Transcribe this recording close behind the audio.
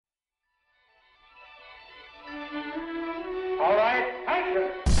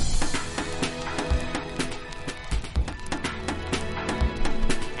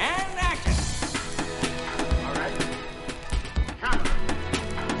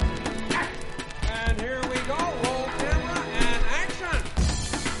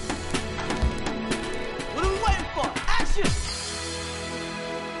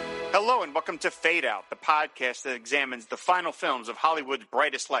Welcome to Fade Out, the podcast that examines the final films of Hollywood's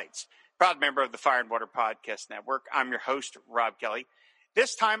brightest lights. Proud member of the Fire and Water Podcast Network. I'm your host, Rob Kelly.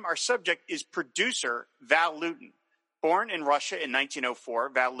 This time, our subject is producer Val Lewton. Born in Russia in 1904,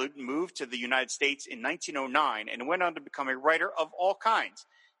 Val Lewton moved to the United States in 1909 and went on to become a writer of all kinds.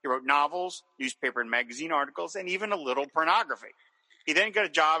 He wrote novels, newspaper and magazine articles, and even a little pornography. He then got a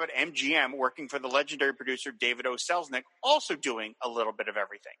job at MGM working for the legendary producer David O. Selznick, also doing a little bit of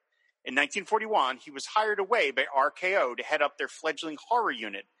everything. In 1941, he was hired away by RKO to head up their fledgling horror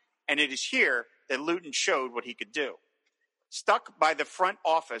unit, and it is here that Lewton showed what he could do. Stuck by the front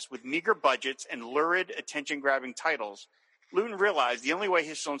office with meager budgets and lurid, attention-grabbing titles, Lewton realized the only way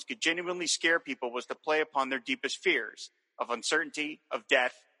his films could genuinely scare people was to play upon their deepest fears of uncertainty, of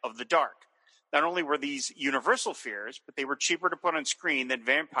death, of the dark. Not only were these universal fears, but they were cheaper to put on screen than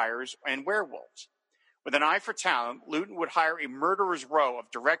vampires and werewolves. With an eye for talent, Lewton would hire a murderer's row of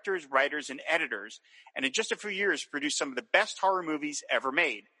directors, writers, and editors, and in just a few years produced some of the best horror movies ever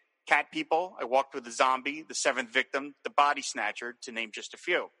made. Cat People, I Walked with a Zombie, The Seventh Victim, The Body Snatcher, to name just a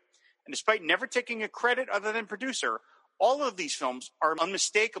few. And despite never taking a credit other than producer, all of these films are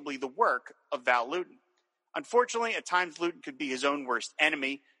unmistakably the work of Val Lewton. Unfortunately, at times Lewton could be his own worst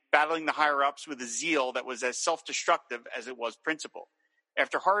enemy, battling the higher-ups with a zeal that was as self-destructive as it was principled.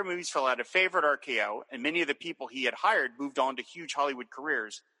 After horror movies fell out of favor at RKO, and many of the people he had hired moved on to huge Hollywood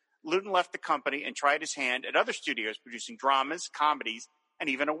careers, Lewton left the company and tried his hand at other studios producing dramas, comedies, and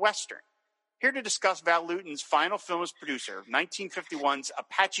even a Western. Here to discuss Val Lewton's final film as producer, 1951's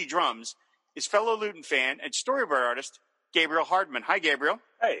Apache Drums, is fellow Lewton fan and storyboard artist Gabriel Hardman. Hi, Gabriel.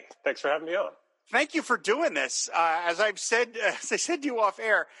 Hey, thanks for having me on. Thank you for doing this. As I said to you off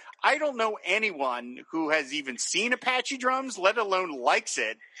air, I don't know anyone who has even seen Apache Drums, let alone likes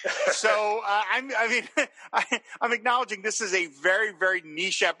it. So I'm acknowledging this is a very, very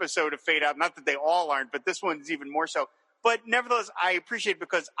niche episode of Fade Out. Not that they all aren't, but this one's even more so. But nevertheless, I appreciate it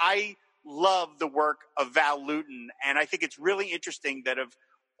because I love the work of Val Lewton, and I think it's really interesting that of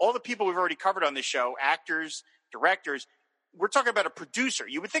all the people we've already covered on this show, actors, directors, we're talking about a producer.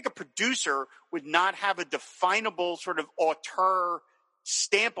 You would think a producer would not have a definable sort of auteur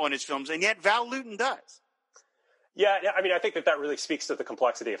stamp on his films, and yet Val Lewton does. Yeah, I mean, I think that really speaks to the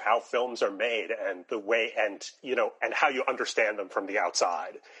complexity of how films are made and the way, and how you understand them from the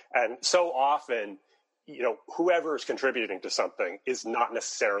outside. And so often, whoever is contributing to something is not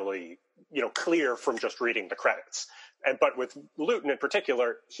necessarily, clear from just reading the credits. But with Lewton in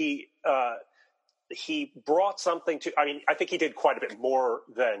particular, he brought something to. I mean, I think he did quite a bit more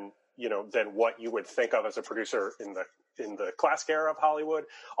than what you would think of as a producer in the classic era of Hollywood.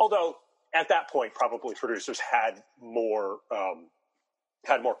 Although at that point, probably producers had more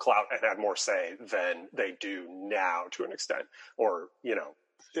clout and had more say than they do now, to an extent, or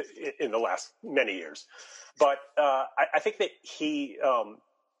in the last many years. But I think that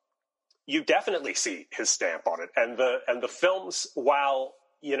you definitely see his stamp on it, and the films, while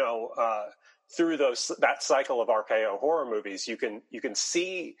through that cycle of RKO horror movies, you can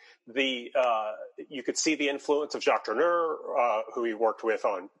see the influence of Jacques Tourneur, who he worked with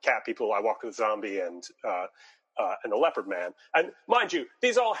on Cat People, I Walked with a Zombie, and The Leopard Man. And mind you,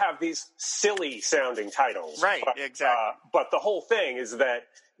 these all have these silly sounding titles, right? But, exactly. But the whole thing is that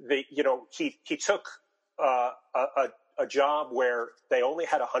he took a job where they only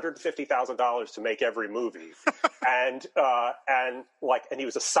had $150,000 to make every movie, and he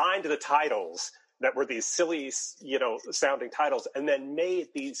was assigned to the titles that were these silly, sounding titles, and then made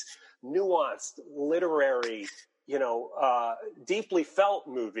these nuanced, literary, deeply felt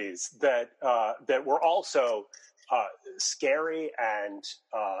movies that were also scary and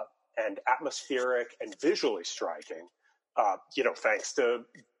atmospheric and visually striking. Thanks to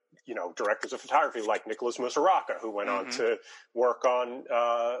directors of photography like Nicholas Musaraka, who went on to work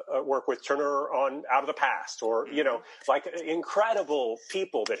with Turner on Out of the Past, or incredible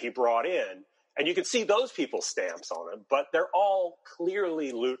people that he brought in, and you can see those people's stamps on them. But they're all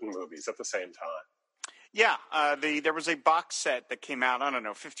clearly Lewton movies at the same time. Yeah, there was a box set that came out,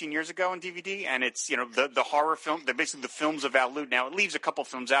 15 years ago on DVD, and it's the horror film, basically the films of Val Lewton. Now it leaves a couple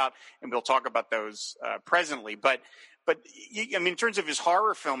films out, and we'll talk about those presently, But in terms of his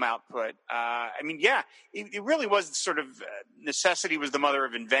horror film output, it really was sort of necessity was the mother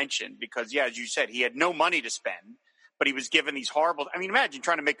of invention because, as you said, he had no money to spend, but he was given these horrible. I mean, imagine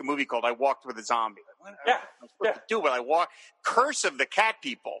trying to make a movie called "I Walked with a Zombie." What am I supposed to do? Well, I walk. Curse of the Cat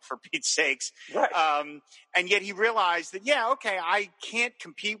People, for Pete's sakes. Right. And yet he realized that, I can't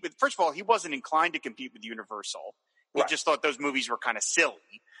compete with. First of all, he wasn't inclined to compete with Universal. He just thought those movies were kind of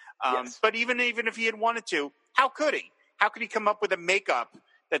silly. Yes. But even if he had wanted to, how could he? How could he come up with a makeup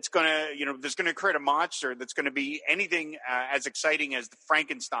that's going to create a monster that's going to be anything as exciting as the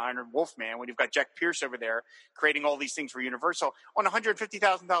Frankenstein or Wolfman when you've got Jack Pierce over there creating all these things for Universal on a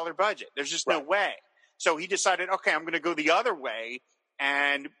 $150,000 budget. There's just no way. So he decided, okay, I'm going to go the other way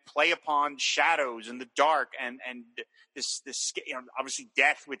and play upon shadows and the dark and this obviously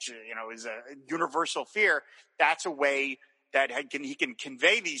death, which is a universal fear. That's a way that he can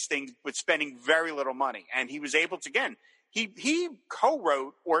convey these things with spending very little money. And he was able to, again, he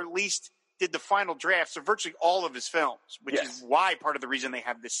co-wrote or at least did the final drafts of virtually all of his films, which is why part of the reason they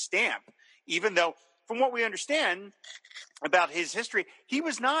have this stamp, even though from what we understand about his history, he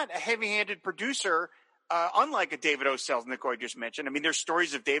was not a heavy-handed producer. Unlike a David O. Selznick, who I just mentioned. I mean, there's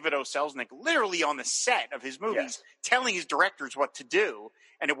stories of David O. Selznick literally on the set of his movies telling his directors what to do.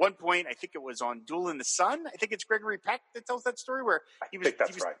 And at one point, I think it was on Duel in the Sun. I think it's Gregory Peck that tells that story where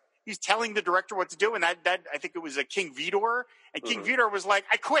he's telling the director what to do. And that I think it was a King Vidor. And King Vidor was like,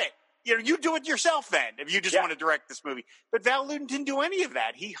 I quit. You do it yourself then if you just want to direct this movie. But Val Lewton didn't do any of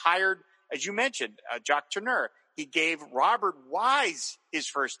that. He hired, as you mentioned, Jacques Tourneur. He gave Robert Wise his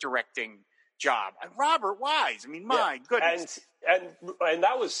first directing job. And Robert Wise, I mean, my goodness. And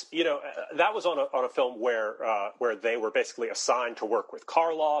that was, that was on a film where they were basically assigned to work with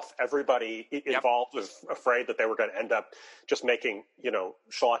Karloff. Everybody involved was afraid that they were going to end up just making,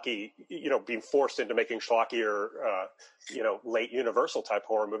 schlocky, being forced into making schlockier, late Universal type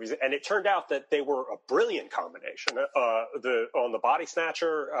horror movies. And it turned out that they were a brilliant combination. On the Body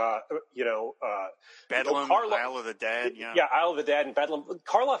Snatcher, Bedlam, Isle of the Dead. Isle of the Dead and Bedlam.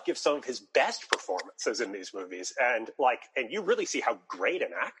 Karloff gives some of his best performances in these movies, and you really see how great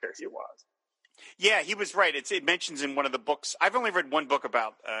an actor he was. Yeah, he was right. It mentions in one of the books. I've only read one book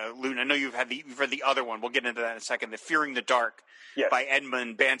about Lewton. I know you've read the other one. We'll get into that in a second. The Fearing the Dark by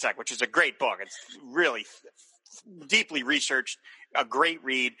Edmund Banzak, which is a great book. It's really deeply researched, a great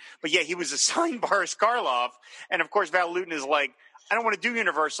read. But yeah, he was assigned Boris Karloff, and of course Val Lewton is like, I don't want to do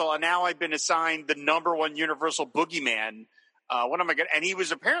Universal, and now I've been assigned the #1 Universal boogeyman. What am I going to? And he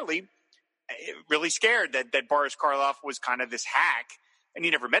was apparently really scared that Boris Karloff was kind of this hack, and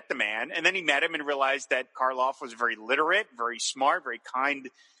he never met the man. And then he met him and realized that Karloff was very literate, very smart, very kind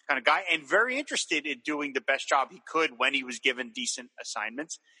of guy, and very interested in doing the best job he could when he was given decent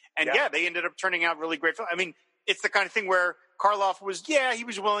assignments. And they ended up turning out really great. I mean, it's the kind of thing where Karloff was, he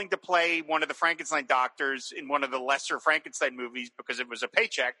was willing to play one of the Frankenstein doctors in one of the lesser Frankenstein movies because it was a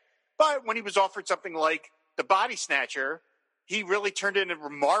paycheck. But when he was offered something like The Body Snatcher, he really turned in a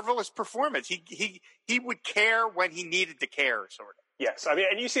marvelous performance. He would care when he needed to care, sort of. Yes, I mean,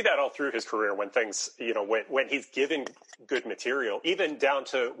 and you see that all through his career when things, when he's given good material, even down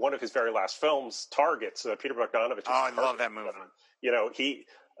to one of his very last films, Targets, Peter Bogdanovich. Oh, I love that movie.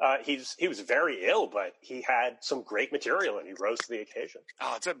 He was very ill, but he had some great material and he rose to the occasion.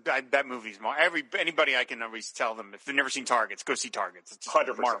 Oh, that movie's anybody I can always tell them if they've never seen Targets, go see Targets. It's just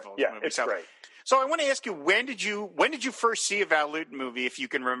 100%. marvelous. Yeah, movie. it's great. So I want to ask you, when did you first see a Val Lewton movie, if you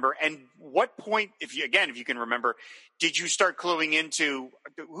can remember, and what point, if you can remember, did you start cluing into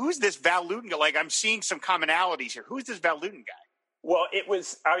who's this Val Lewton guy? Like, I'm seeing some commonalities here. Who's this Val Lewton guy? Well, it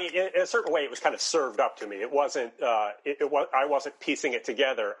was. I mean, in a certain way, it was kind of served up to me. It wasn't. I wasn't piecing it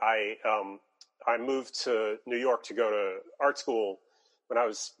together. I moved to New York to go to art school when I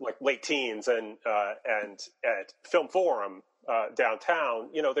was like late teens, and at Film Forum downtown,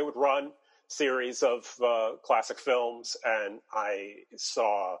 they would run series of classic films, and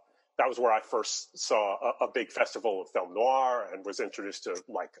that was where I first saw a big festival of film noir and was introduced to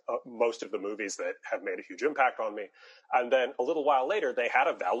most of the movies that have made a huge impact on me. And then a little while later, they had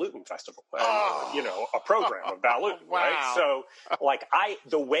a Val Lewton festival, and, a program of Val Lewton, wow. right? So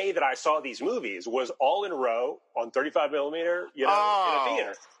the way that I saw these movies was all in a row on 35 millimeter, in a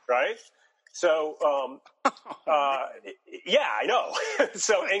theater, right? So, I know.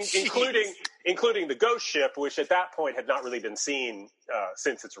 So, including the Ghost Ship, which at that point had not really been seen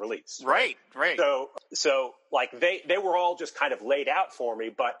since its release. Right. So they were all just kind of laid out for me,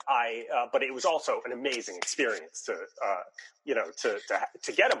 but it was also an amazing experience to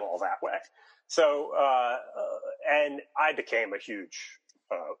get them all that way. So, and I became a huge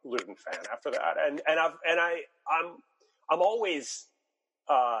Lewton fan after that, and I'm always.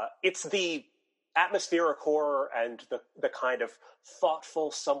 It's the atmospheric horror and the kind of thoughtful,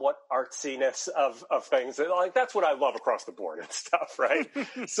 somewhat artsiness of things. That's what I love across the board and stuff, right?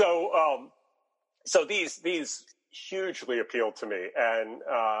 So these hugely appealed to me, and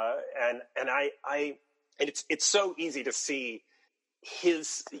it's so easy to see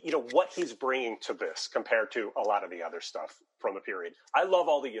his, what he's bringing to this compared to a lot of the other stuff from the period. I love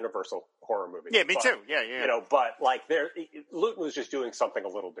all the Universal horror movies. Yeah, me too. Yeah. You know, but like Lewton was just doing something a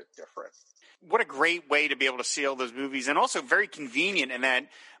little bit different. What a great way to be able to see all those movies, and also very convenient in that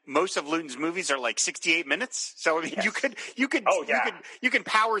most of Lewton's movies are like 68 minutes. So I mean, yes. you can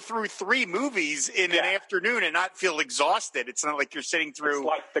power through 3 movies in an afternoon and not feel exhausted. It's not like you're sitting through. It's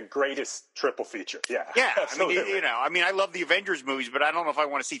like the greatest triple feature. Yeah. Absolutely. I mean, I love the Avengers movies, but I don't know if I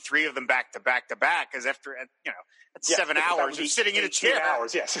want to see 3 of them back to back to back, because after that's 7 hours of sitting in a chair.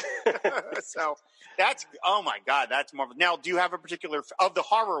 Hours, yes. So that's my God, that's marvelous. Now, do you have a particular of the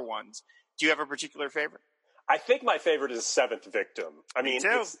horror ones? Do you have a particular favorite? I think my favorite is Seventh Victim. I mean,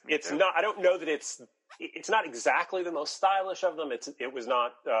 it's not. I don't know that it's not exactly the most stylish of them. It was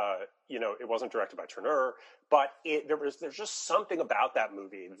not. It wasn't directed by Turner, but there's just something about that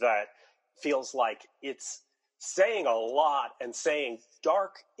movie that feels like it's saying a lot and saying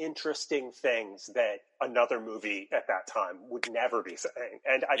dark, interesting things that another movie at that time would never be saying.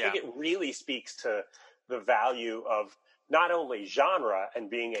 And I think it really speaks to the value of not only genre and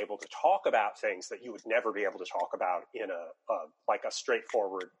being able to talk about things that you would never be able to talk about in a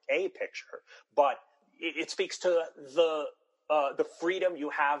straightforward A picture, but it speaks to the freedom you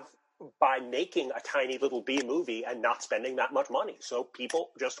have by making a tiny little B movie and not spending that much money. So people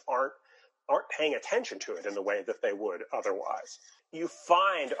just aren't paying attention to it in the way that they would otherwise. You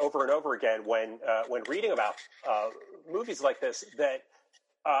find over and over again when reading about movies like this that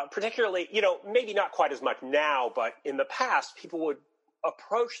particularly, maybe not quite as much now, but in the past, people would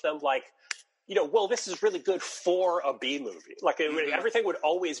approach them like, well, this is really good for a B movie. Like everything would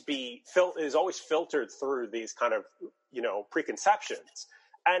always be is always filtered through these kind of, preconceptions.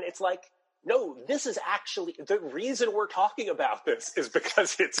 And it's like, no, this is actually the reason we're talking about this is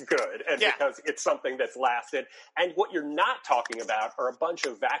because it's good and because it's something that's lasted. And what you're not talking about are a bunch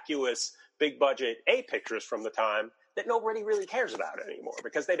of vacuous, big budget A pictures from the time that nobody really cares about anymore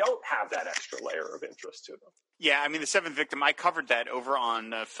because they don't have that extra layer of interest to them. Yeah, I mean, The Seventh Victim, I covered that over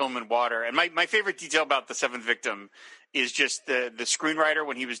on Film and Water. And my favorite detail about The Seventh Victim is just the screenwriter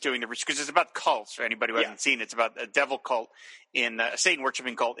when he was doing because it's about cults, for anybody who hasn't seen it. It's about a devil cult a Satan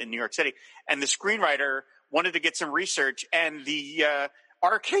worshiping cult in New York City. And the screenwriter wanted to get some research, and the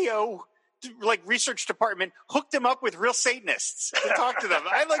RKO research department hooked him up with real Satanists to talk to them.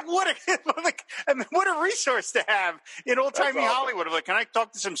 What a resource to have in old timey Hollywood. I'm like, can I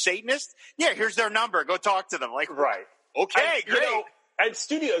talk to some Satanists? Yeah, here's their number. Go talk to them. Right. Okay, great. And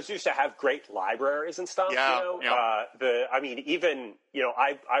studios used to have great libraries and stuff. I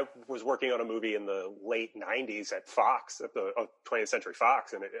was working on a movie in the late '90s at Fox, at the 20th Century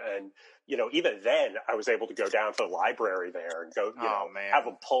Fox, and even then I was able to go down to the library there and go, have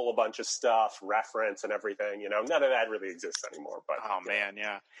them pull a bunch of stuff, reference and everything. None of that really exists anymore. But I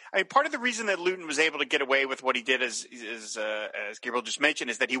mean, part of the reason that Lewton was able to get away with what he did, as Gabriel just mentioned,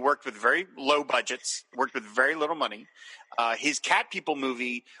 is that he worked with very low budgets, worked with very little money. His Cat People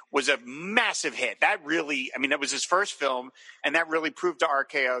movie was a massive hit. That was his first film, and that really proved to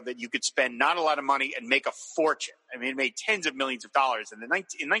RKO that you could spend not a lot of money and make a fortune. I mean, it made tens of millions of dollars in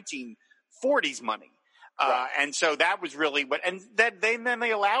 1940s money. And so that was really then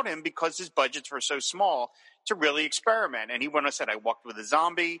they allowed him, because his budgets were so small, to really experiment. And he went and said, I walked with a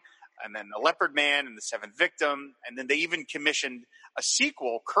zombie, and then The Leopard Man, and The Seventh Victim. And then they even commissioned a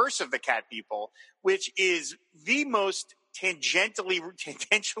sequel, Curse of the Cat People, which is the most tangentially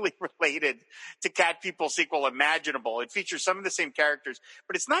related to Cat People sequel imaginable. It features some of the same characters,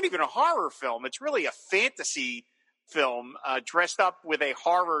 but it's not even a horror film. It's really a fantasy film dressed up with a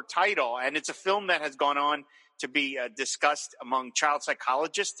horror title. And it's a film that has gone on to be discussed among child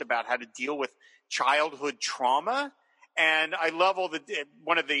psychologists about how to deal with childhood trauma. And I love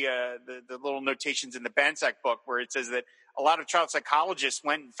one of the little notations in the Bansack book where it says that a lot of child psychologists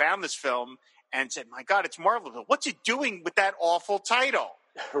went and found this film and said, my God, it's marvelous. What's it doing with that awful title?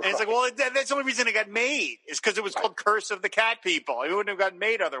 And it's like, well, that's the only reason it got made, is because it was called Curse of the Cat People. It wouldn't have gotten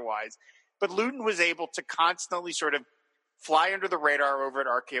made otherwise. But Lewton was able to constantly sort of fly under the radar over at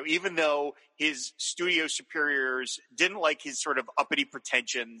RKO, even though his studio superiors didn't like his sort of uppity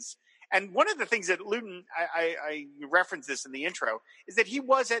pretensions. And one of the things that Lewton, I referenced this in the intro, is that he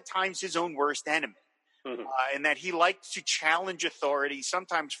was at times his own worst enemy. Mm-hmm. And that he liked to challenge authority,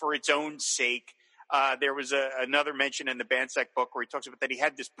 sometimes for its own sake. There was another mention in the Bansack book where he talks about that he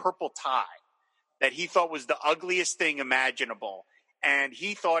had this purple tie that he thought was the ugliest thing imaginable. And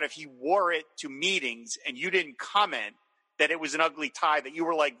he thought if he wore it to meetings and you didn't comment that it was an ugly tie, that you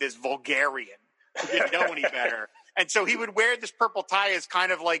were like this vulgarian who didn't know any better. And so he would wear this purple tie as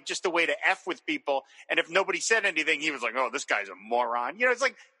kind of like just a way to F with people. And if nobody said anything, he was like, oh, this guy's a moron. You know, it's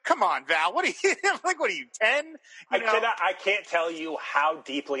like, come on, Val, what are you, like, what are you, 10? I can't tell you how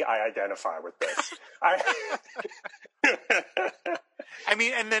deeply I identify with this. I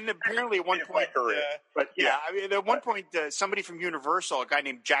mean, and then apparently at one point, at one point, somebody from Universal, a guy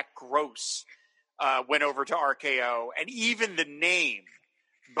named Jack Gross, went over to RKO, and even the name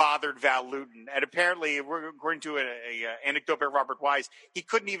bothered Val Lewton. And apparently, according to an anecdote by Robert Wise, he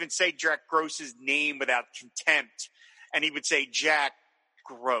couldn't even say Jack Gross's name without contempt, and he would say Jack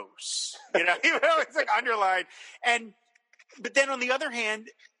Gross. You know, he would always like underline. But then on the other hand,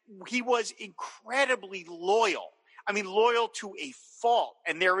 he was incredibly loyal. I mean, loyal to a fault.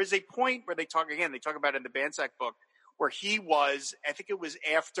 And there is a point where they talk about it in the Bansack book, where he was, I think it was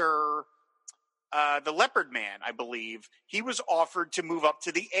after The Leopard Man, I believe, he was offered to move up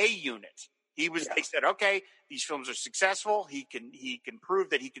to the A unit. They said, okay, these films are successful. He can prove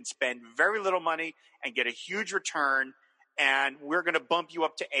that he can spend very little money and get a huge return. And we're going to bump you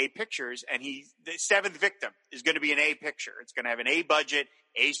up to A Pictures. And the Seventh Victim is going to be an A picture. It's going to have an A budget,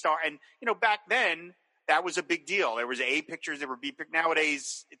 A star. And, you know, back then, that was a big deal. There was A pictures, there were B pictures.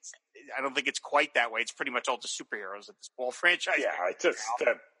 Nowadays, I don't think it's quite that way. It's pretty much all just superheroes at this whole franchise. Yeah,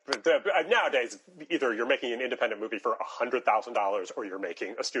 nowadays, either you're making an independent movie for $100,000 or you're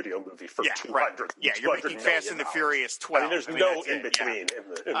making a studio movie for $200. Right. Yeah, you're making Fast and the Furious 12. I mean, there's no in between in the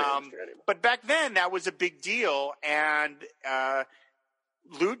industry anymore. But back then, that was a big deal, and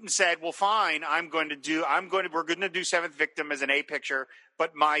Lewton said, "Well, fine. We're going to do Seventh Victim as an A picture,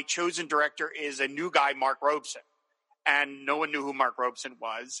 but my chosen director is a new guy, Mark Robeson." And no one knew who Mark Robeson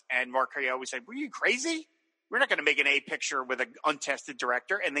was. And Mark always said, "Were you crazy? We're not going to make an A picture with an untested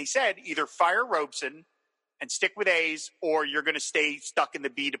director." And they said, either fire Robeson and stick with A's, or you're going to stay stuck in the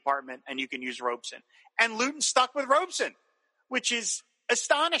B department and you can use Robeson. And Lewton stuck with Robeson, which is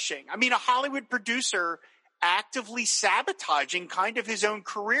astonishing. I mean, a Hollywood producer actively sabotaging kind of his own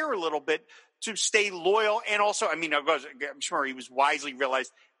career a little bit to stay loyal. And also, I mean, I'm sure he was wisely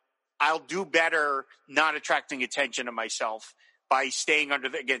realized, I'll do better not attracting attention to myself by staying under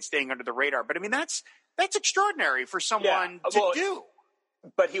the radar. But I mean, that's extraordinary for someone to do.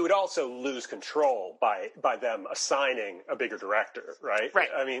 But he would also lose control by them assigning a bigger director, right? Right.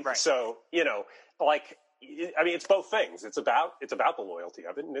 I mean, right. So, you know, like, I mean, it's both things. It's about the loyalty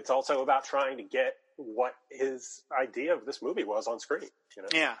of it, and it's also about trying to get what his idea of this movie was on screen. You know?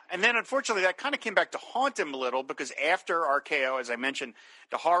 Yeah, and then unfortunately that kind of came back to haunt him a little, because after RKO, as I mentioned,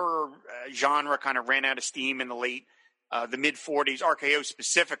 the horror genre kind of ran out of steam in the mid-'40s. RKO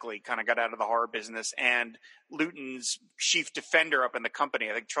specifically kind of got out of the horror business, and Lewton's chief defender up in the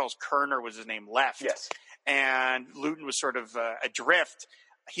company, I think Charles Kerner was his name, left. Yes. And Lewton was sort of adrift.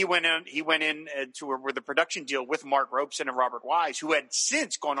 He went in with a production deal with Mark Robeson and Robert Wise, who had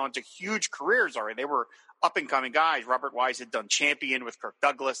since gone on to huge careers already. They were up-and-coming guys. Robert Wise had done Champion with Kirk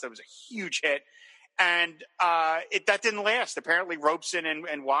Douglas. That was a huge hit. And that didn't last. Apparently Robeson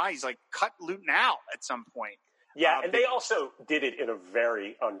and Wise cut Lewton out at some point. Yeah, and they also did it in a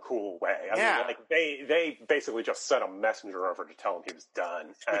very uncool way. I mean, they basically just sent a messenger over to tell him he was done.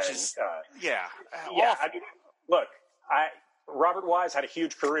 I mean, look, Robert Wise had a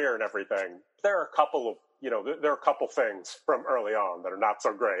huge career and everything. There are a couple of things from early on that are not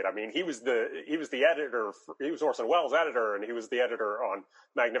so great. I mean, he was the editor. He was Orson Welles' editor, and he was the editor on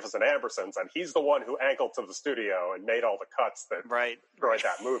Magnificent Ambersons, and he's the one who ankled to the studio and made all the cuts that destroyed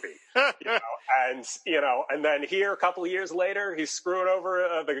that movie. And then here a couple of years later, he's screwing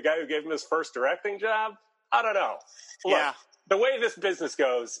over the guy who gave him his first directing job. I don't know. Look, the way this business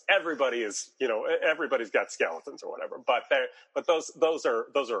goes, everybody's got skeletons or whatever. But those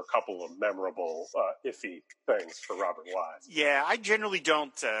are a couple of memorable, iffy things for Robert Wise. Yeah, I generally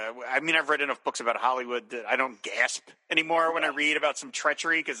don't. I've read enough books about Hollywood that I don't gasp anymore when I read about some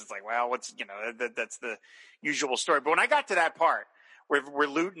treachery, because it's like, well, that's the usual story. But when I got to that part where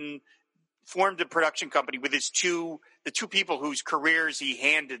Lewton formed a production company with the two people whose careers he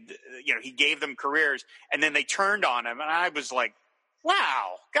he gave them careers, and then they turned on him, and I was like,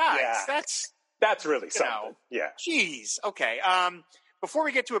 wow, guys, that's really something. Yeah. Geez. Okay. Before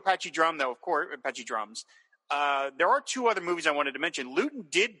we get to Apache Drum, though, of course, Apache Drums, there are two other movies I wanted to mention. Lewton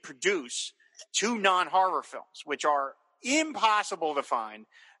did produce two non-horror films, which are impossible to find: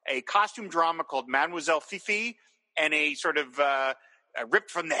 a costume drama called Mademoiselle Fifi, and a sort of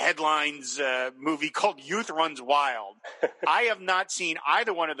ripped from the headlines movie called Youth Runs Wild. I have not seen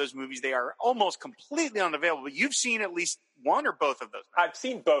either one of those movies. They are almost completely unavailable. You've seen at least one or both of those? I've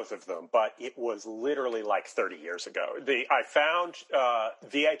seen both of them, but it was literally like 30 years ago. I found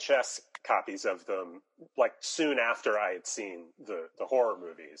VHS copies of them like soon after I had seen the horror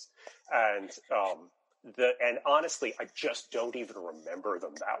movies, and honestly, I just don't even remember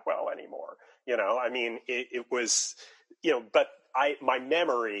them that well anymore. I mean, it was, but my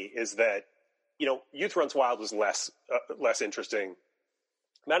memory is that, Youth Runs Wild was less interesting.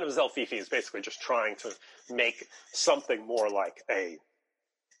 Mademoiselle Fifi is basically just trying to make something more like a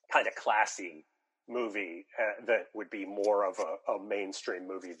kind of classy movie that would be more of a mainstream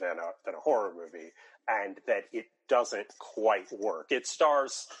movie than a horror movie, and that it doesn't quite work. It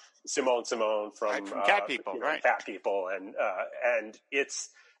stars Simone from Cat People, right? Cat People, and it's.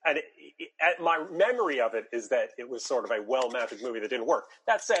 And my memory of it is that it was sort of a well-mounted movie that didn't work.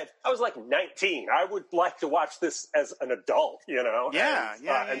 That said, I was like 19. I would like to watch this as an adult,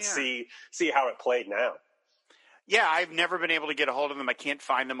 and see how it played now. Yeah, I've never been able to get a hold of them. I can't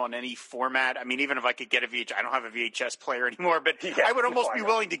find them on any format. I mean, even if I could get I don't have a VHS player anymore, but I would almost be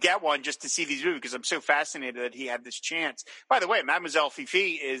willing to get one just to see these movies because I'm so fascinated that he had this chance. By the way, Mademoiselle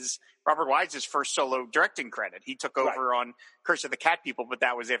Fifi is Robert Wise's first solo directing credit. He took over on Curse of the Cat People, but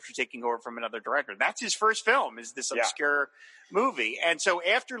that was after taking over from another director. That's his first film, is this obscure movie. And so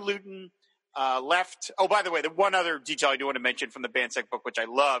after Lewton left. Oh, by the way, the one other detail I do want to mention from the Bansack book, which I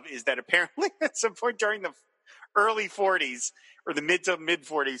love, is that apparently at some point during the early 40s or the mid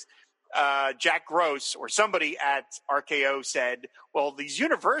 40s, Jack Gross or somebody at RKO said, well, these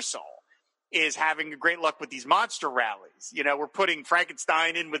Universal is having great luck with these monster rallies. We're putting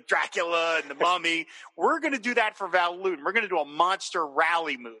Frankenstein in with Dracula and the Mummy. We're going to do that for Val Lewton. We're going to do a monster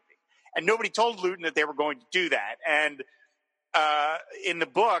rally movie. And nobody told Lewton that they were going to do that. And in the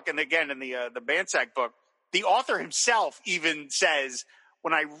book, and again in the Bansack book, the author himself even says,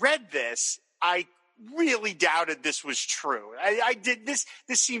 when I read this, I really doubted this was true. I did this.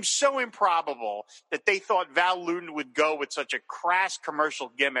 This seems so improbable that they thought Val Lewton would go with such a crass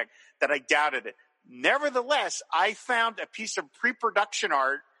commercial gimmick that I doubted it. Nevertheless, I found a piece of pre-production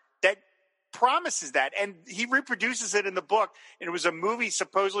art that promises that, and he reproduces it in the book. And it was a movie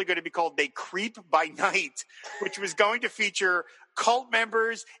supposedly going to be called They Creep by Night, which was going to feature cult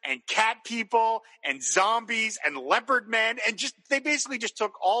members and cat people and zombies and leopard men, and they basically just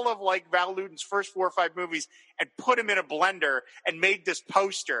took all of like Val Lewton's first 4 or 5 movies and put them in a blender and made this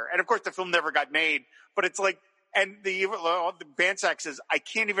poster. And of course the film never got made, but it's like, and the Bansack says, I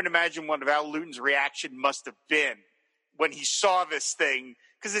can't even imagine what Val Lewton's reaction must have been when he saw this thing,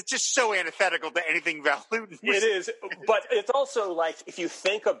 because it's just so antithetical to anything Val Lewton was. It is, but it's also like, if you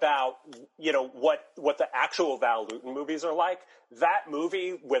think about, what the actual Val Lewton movies are like, that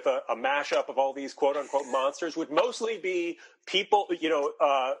movie with a mashup of all these quote unquote monsters would mostly be people,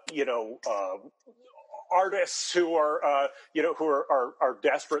 artists who are, who are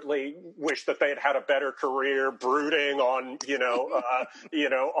desperately wish that they had had a better career, brooding on,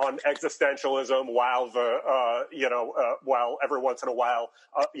 on existentialism, while while every once in a while,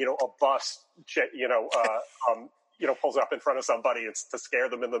 a bus, pulls up in front of somebody to scare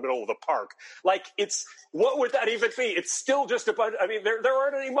them in the middle of the park. Like, what would that even be? It's still just a bunch. I mean, there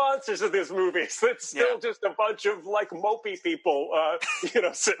aren't any monsters in this movie. It's still just a bunch of like mopey people,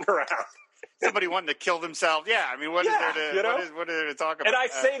 sitting around. Somebody wanting to kill themselves. Yeah, I mean, what is there to talk about? And I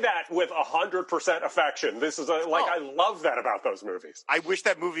say that with 100% affection. This is I love that about those movies. I wish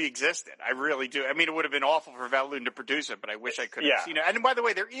that movie existed. I really do. I mean, it would have been awful for Val Lewton to produce it, but I wish I could have seen it. And by the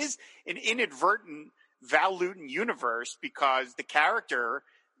way, there is an inadvertent Val Lewton universe, because the character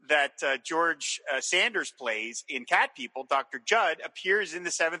that George Sanders plays in Cat People, Dr. Judd, appears in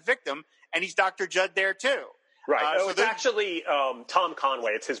The Seventh Victim, and he's Dr. Judd there too. Right. So it's actually Tom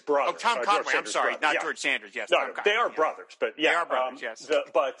Conway. It's his brother. Oh, Tom Conway. I'm sorry, brother. Not George Sanders. Yes, no, Tom Conway. They are brothers, but they are brothers.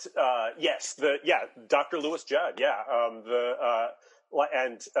 Yes. Dr. Lewis Judd. Yeah,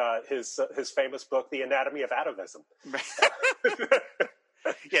 and his famous book, The Anatomy of Atavism.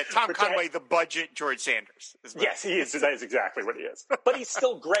 Yeah, Tom Conway, the budget George Sanders. Yes, he is. That is exactly what he is. But he's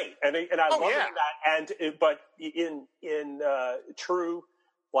still great, and I love him in that. But in true,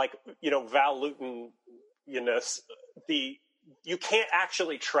 Val Lewton. You can't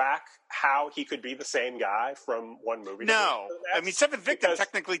actually track how he could be the same guy from one movie. No, I mean, Seventh Victim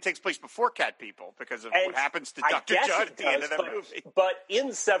technically takes place before Cat People because of what happens to Dr. Judd at the end of that movie. But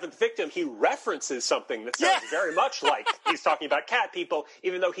in Seventh Victim, he references something that sounds very much like he's talking about Cat People,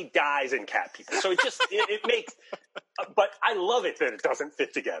 even though he dies in Cat People. So it makes but I love it that it doesn't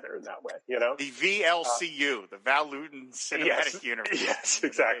fit together in that way, you know? The VLCU, the Val Lewton Cinematic Universe. Yes,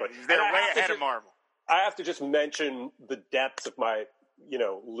 exactly. They're way ahead of Marvel. I have to just mention the depths of my,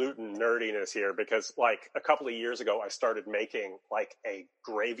 Lewton nerdiness here, because like a couple of years ago, I started making like a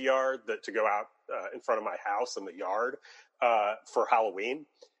graveyard to go out in front of my house in the yard for Halloween.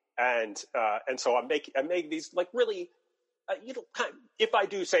 And so I make these like really, if I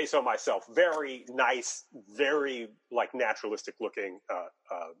do say so myself, very nice, very like naturalistic looking,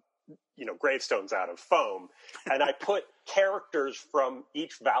 gravestones out of foam. And I put characters from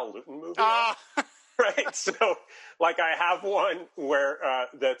each Val Lewton movie. Right. So like I have one where,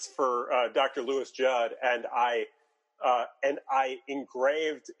 that's for, Dr. Lewis Judd, and I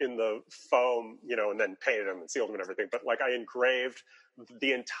engraved in the foam, and then painted them and sealed them and everything. But like I engraved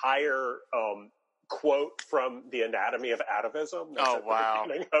the entire, quote from The Anatomy of Atavism. That's at the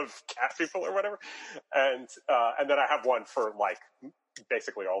beginning of Cat People or whatever. And then I have one for like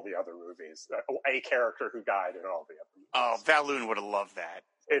basically all the other movies, a character who died in all the other movies. Oh, Val Lewton would have loved that.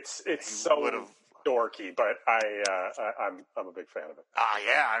 It's so dorky, but I'm a big fan of it.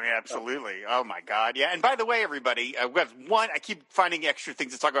 Yeah, I mean, absolutely. Oh my God, yeah. And by the way, everybody, we have one. I keep finding extra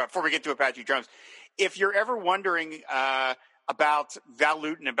things to talk about before we get to Apache Drums. If you're ever wondering about Val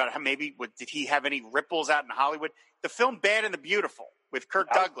Lewton, about how maybe did he have any ripples out in Hollywood, the film Bad and the Beautiful with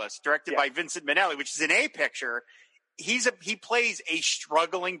Kirk Douglas, directed by Vincent Minnelli, which is an A picture. He plays a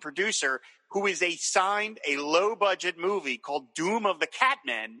struggling producer who is assigned a low budget movie called Doom of the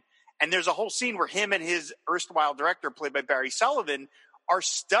Catmen. And there's a whole scene where him and his erstwhile director, played by Barry Sullivan, are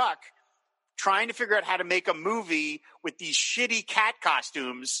stuck trying to figure out how to make a movie with these shitty cat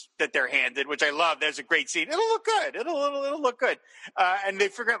costumes that they're handed, which I love. There's a great scene. It'll look good. It'll look good. And they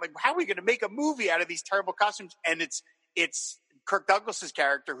figure out, like, how are we going to make a movie out of these terrible costumes? And it's Kirk Douglas's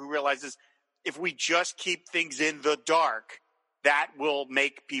character who realizes if we just keep things in the dark, that will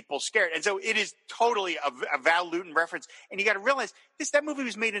make people scared. And so it is totally a Val Lewton reference. And you got to realize that movie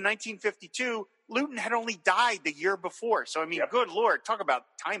was made in 1952. Lewton had only died the year before. So, I mean, good Lord, talk about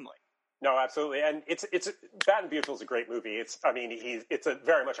timely. No, absolutely. And it's Bad and Beautiful is a great movie. It's a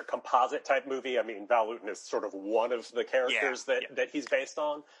very much a composite type movie. I mean, Val Lewton is sort of one of the characters that he's based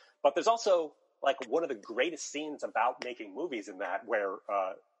on. But there's also like one of the greatest scenes about making movies in that where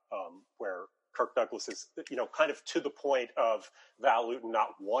Kirk Douglas is, kind of to the point of Val Lewton not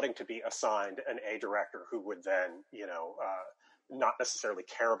wanting to be assigned an A director who would then, not necessarily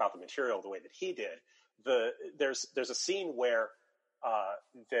care about the material the way that he did. There's a scene where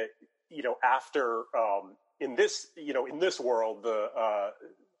after in this world,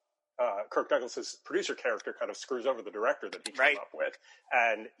 Kirk Douglas's producer character kind of screws over the director that he came up with,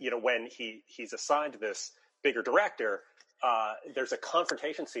 and when he's assigned this bigger director. There's a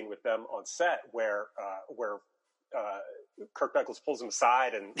confrontation scene with them on set where Kirk Douglas pulls him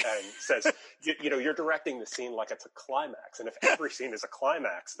aside and says, you're directing the scene like it's a climax. And if every scene is a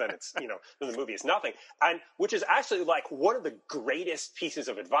climax, then it's, then the movie is nothing. And which is actually like one of the greatest pieces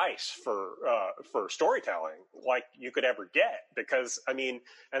of advice for storytelling like you could ever get. Because I mean,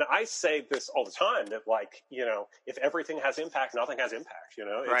 and I say this all the time that like, if everything has impact, nothing has impact,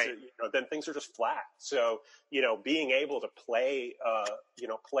 then things are just flat. So, being able to play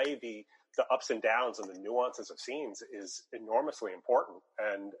the ups and downs and the nuances of scenes is enormously important.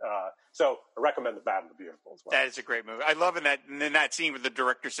 And so I recommend The Bad and the Beautiful as well. That is a great movie. I love in that scene where the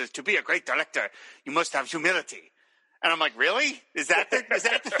director says, to be a great director, you must have humility. And I'm like, really? Is that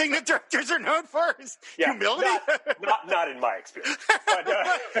the thing that directors are known for? Is humility? Not in my experience. But,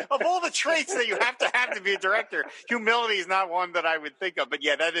 of all the traits that you have to be a director, humility is not one that I would think of. But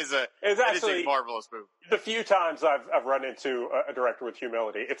yeah, that is a marvelous movie. The few times I've run into a director with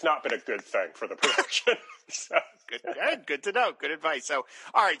humility, it's not been a good thing for the production. So. Good to know. Good advice. So,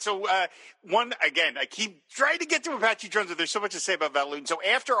 all right. So, I keep trying to get to Apache Drums, but there's so much to say about Val Lewton. So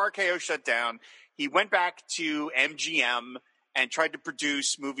after RKO shut down, he went back to MGM and tried to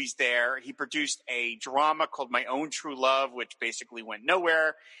produce movies there. He produced a drama called My Own True Love, which basically went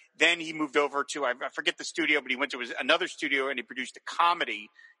nowhere. Then he moved over to, I forget the studio, but he went to another studio and he produced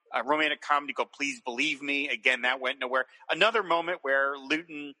a romantic comedy called Please Believe Me. Again, that went nowhere. Another moment where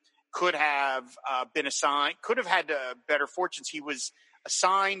Lewton could have could have had better fortunes. He was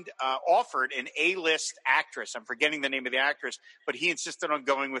offered an A-list actress. I'm forgetting the name of the actress, but he insisted on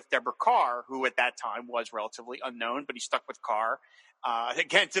going with Deborah Carr, who at that time was relatively unknown, but he stuck with Carr,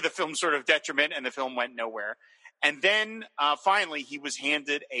 again, to the film's sort of detriment, and the film went nowhere. And then finally he was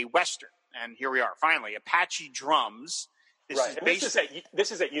handed a Western, and here we are. Finally, Apache Drums.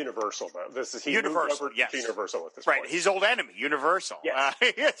 This is at Universal, though. He Universal, moved over yes. to Universal at this right, point. his old enemy, Universal. Yes.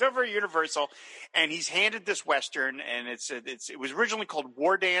 It's over at Universal, and he's handed this Western, and it was originally called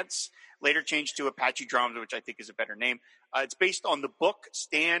War Dance, later changed to Apache Drums, which I think is a better name. It's based on the book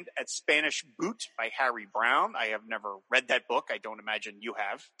Stand at Spanish Boot by Harry Brown. I have never read that book. I don't imagine you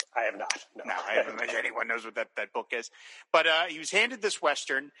have. I have not. No, I don't imagine anyone knows what that book is. But he was handed this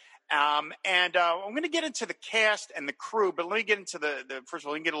Western. I'm going to get into the cast and the crew, but let me get into first of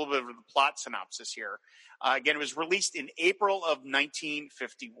all, let me get a little bit of the plot synopsis here. Again, it was released in April of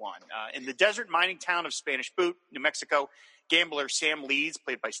 1951. In the desert mining town of Spanish Boot, New Mexico, gambler Sam Leeds,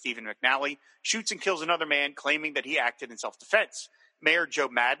 played by Stephen McNally, shoots and kills another man claiming that he acted in self-defense. Mayor Joe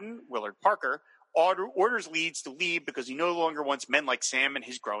Madden, Willard Parker, orders Leeds to leave because he no longer wants men like Sam in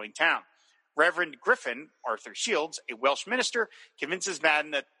his growing town. Reverend Griffin, Arthur Shields, a Welsh minister, convinces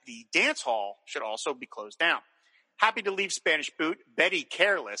Madden that the dance hall should also be closed down. Happy to leave Spanish Boot, Betty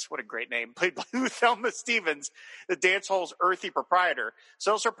Careless, what a great name, played by Thelma Stevens, the dance hall's earthy proprietor,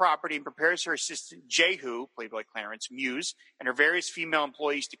 sells her property and prepares her assistant Jehu, played by Clarence Muse, and her various female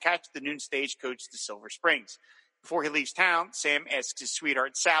employees to catch the noon stagecoach to Silver Springs. Before he leaves town, Sam asks his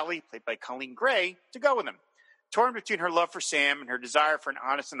sweetheart Sally, played by Colleen Gray, to go with him. Torn between her love for Sam and her desire for an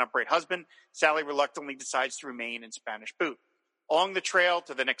honest and upright husband, Sally reluctantly decides to remain in Spanish Boot. Along the trail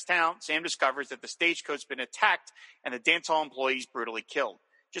to the next town, Sam discovers that the stagecoach has been attacked and the dance hall employees brutally killed.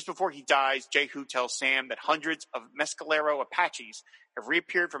 Just before he dies, Jehu tells Sam that hundreds of Mescalero Apaches have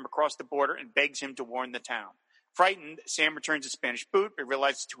reappeared from across the border and begs him to warn the town. Frightened, Sam returns to Spanish Boot, but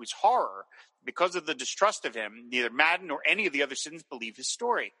realizes to his horror, because of the distrust of him, neither Madden nor any of the other citizens believe his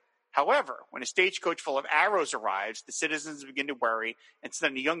story. However, when a stagecoach full of arrows arrives, the citizens begin to worry and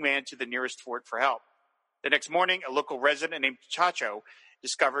send a young man to the nearest fort for help. The next morning, a local resident named Chacho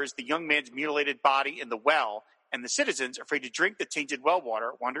discovers the young man's mutilated body in the well, and the citizens, afraid to drink the tainted well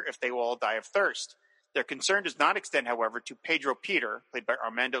water, wonder if they will all die of thirst. Their concern does not extend, however, to Pedro Peter, played by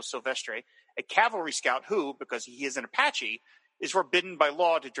Armando Silvestre, a cavalry scout who, because he is an Apache, is forbidden by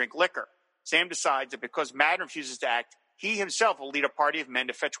law to drink liquor. Sam decides that because Madden refuses to act, he himself will lead a party of men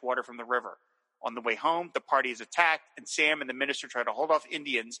to fetch water from the river. On the way home, the party is attacked, and Sam and the minister try to hold off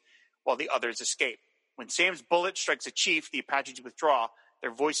Indians while the others escape. When Sam's bullet strikes a chief, the Apaches withdraw,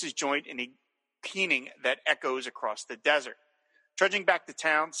 their voices joined in a keening that echoes across the desert. Trudging back to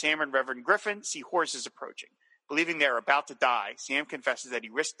town, Sam and Reverend Griffin see horses approaching. Believing they are about to die, Sam confesses that he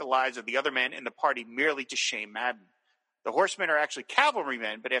risked the lives of the other men in the party merely to shame Madden. The horsemen are actually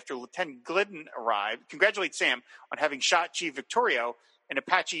cavalrymen, but after Lieutenant Glidden arrived, congratulates Sam on having shot Chief Victorio, an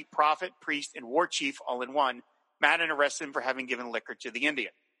Apache prophet, priest, and war chief all in one. Madden arrests him for having given liquor to the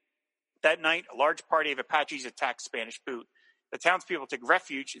Indian. That night, a large party of Apaches attacks Spanish Boot. The townspeople take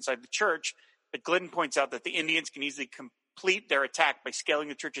refuge inside the church, but Glidden points out that the Indians can easily complete their attack by scaling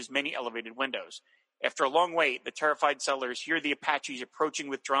the church's many elevated windows. After a long wait, the terrified settlers hear the Apaches approaching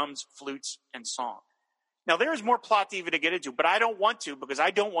with drums, flutes, and song. Now, there is more plot to even to get into, but I don't want to because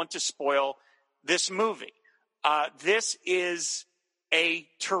I don't want to spoil this movie. This is a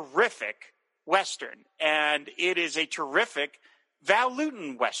terrific Western, and it is a terrific Val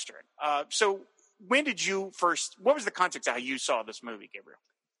Lewton Western. So when did you what was the context of how you saw this movie, Gabriel?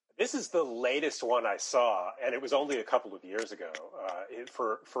 This is the latest one I saw, and it was only a couple of years ago.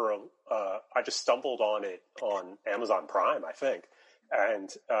 I just stumbled on it on Amazon Prime, I think.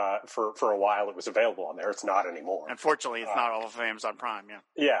 And for a while, it was available on there. It's not anymore. Unfortunately, it's not all of Amazon Prime. Yeah.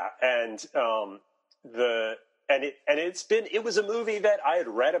 Yeah, and it was a movie that I had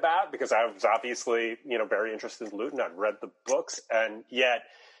read about because I was obviously very interested in Lewton. I'd read the books, and yet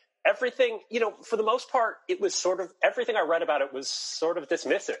everything for the most part, it was sort of everything I read about it was sort of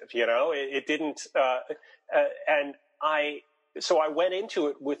dismissive. It didn't, so I went into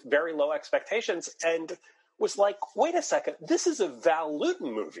it with very low expectations and was like, wait a second, this is a Val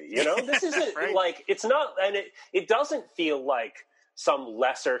Lewton movie, This isn't right. Like, it's not, and it doesn't feel like some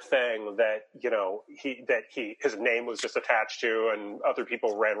lesser thing that, his name was just attached to and other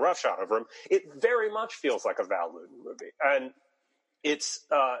people ran roughshod over him. It very much feels like a Val Lewton movie. And it's,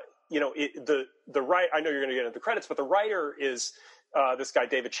 the right, I know you're going to get into the credits, but the writer is this guy,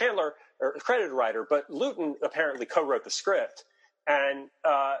 David Chandler, or credited writer, but Lewton apparently co-wrote the script. And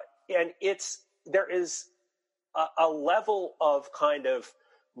there is a level of kind of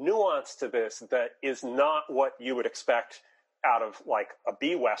nuance to this that is not what you would expect out of like a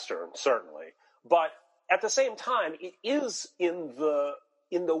B Western, certainly. But at the same time, it is in the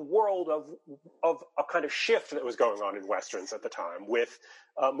world of a kind of shift that was going on in Westerns at the time with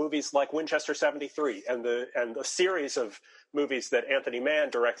movies like Winchester 73 and the series of movies that Anthony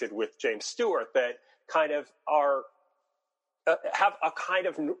Mann directed with James Stewart that kind of are have a kind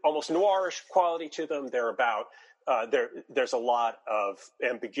of almost noirish quality to them. They're about there's a lot of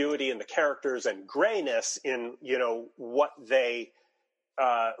ambiguity in the characters and grayness in what they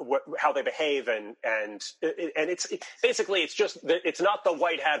how they behave, and it's basically it's not the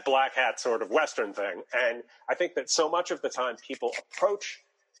white hat black hat sort of Western thing. And I think that so much of the time people approach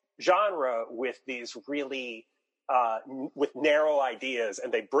genre with these really with narrow ideas,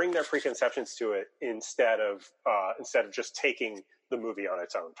 and they bring their preconceptions to it instead of just taking the movie on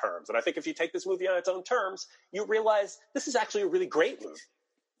its own terms. And I think if you take this movie on its own terms, you realize this is actually a really great movie.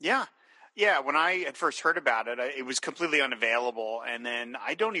 Yeah. Yeah, when I had first heard about it, it was completely unavailable, and then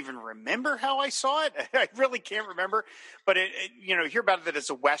I don't even remember how I saw it. I really can't remember, but hear about it that it's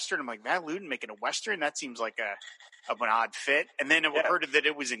a Western. I'm like, Val Lewton making a Western? That seems like an odd fit. And then I heard that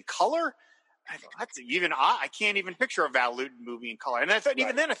it was in color. I thought, that's even odd. I can't even picture a Val Lewton movie in color. And I thought,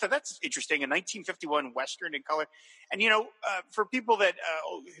 even then, I thought that's interesting. A 1951 Western in color. And, for people that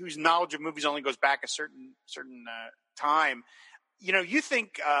whose knowledge of movies only goes back a certain time, you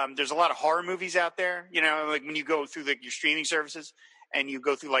think there's a lot of horror movies out there, like when you go through your streaming services and you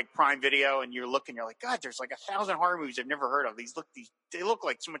go through like Prime Video and you're looking, you're like, God, there's like 1,000 horror movies I've never heard of. They look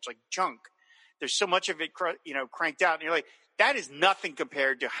like so much like junk. There's so much of it, cranked out. And you're like, that is nothing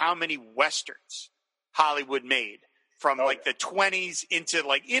compared to how many Westerns Hollywood made from the 20s into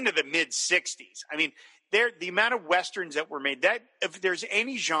the mid 60s. I mean, the amount of Westerns that were made, that if there's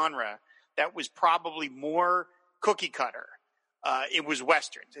any genre that was probably more cookie cutter, it was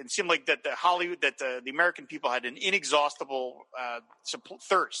Westerns. And it seemed like that the American people had an inexhaustible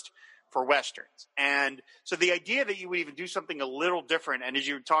thirst for Westerns. And so the idea that you would even do something a little different, and as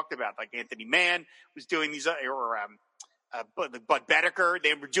you talked about, like Anthony Mann was doing these, Bud Bedecker,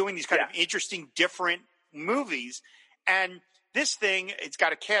 they were doing these kind of interesting, different movies. And this thing, it's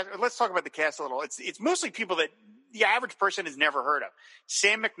got a cast. Let's talk about the cast a little. It's mostly people that the average person has never heard of.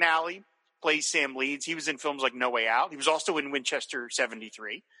 Sam McNally plays Sam Leeds. He was in films like No Way Out. He was also in Winchester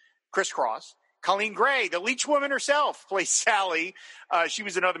 73. Criss Cross. Colleen Gray, the Leech Woman herself, plays Sally. She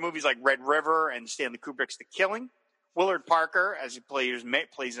was in other movies like Red River and Stanley Kubrick's The Killing. Willard Parker, as he plays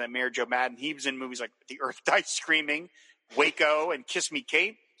Mayor Joe Madden. He was in movies like The Earth Dies Screaming, Waco, and Kiss Me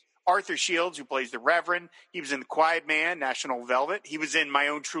Kate. Arthur Shields, who plays the Reverend. He was in The Quiet Man, National Velvet. He was in My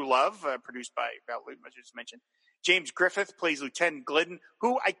Own True Love, produced by Val Lewton, as I just mentioned. James Griffith plays Lieutenant Glidden,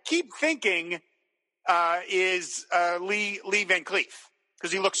 who I keep thinking is Lee Van Cleef,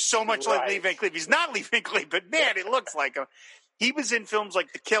 because he looks so much like Lee Van Cleef. He's not Lee Van Cleef, but man, it looks like him. He was in films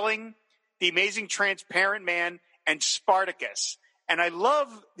like The Killing, The Amazing Transparent Man, and Spartacus. And I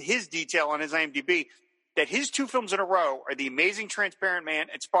love his detail on his IMDb that his two films in a row are The Amazing Transparent Man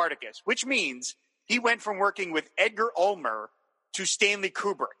and Spartacus, which means he went from working with Edgar Ulmer to Stanley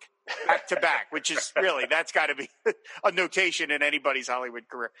Kubrick back to back, which is really, that's got to be a notation in anybody's Hollywood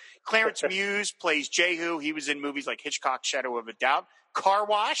career. Clarence Muse plays Jehu. He was in movies like Hitchcock's Shadow of a Doubt. Car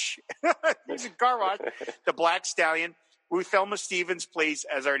Wash. He's in Car Wash. The Black Stallion. Ruth Thelma Stevens plays,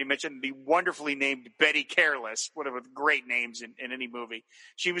 as I already mentioned, the wonderfully named Betty Careless, one of the great names in any movie.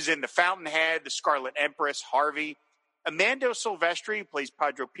 She was in The Fountainhead, The Scarlet Empress, Harvey. Amando Silvestri plays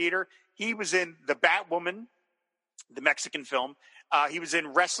Padre Peter. He was in The Batwoman, the Mexican film. He was in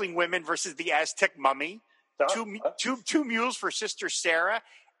Wrestling Women versus the Aztec Mummy. Two Mules for Sister Sarah.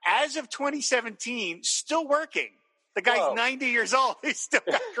 As of 2017, still working. The guy's 90 years old. He's still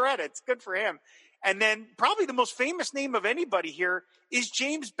got credits. Good for him. And then probably the most famous name of anybody here is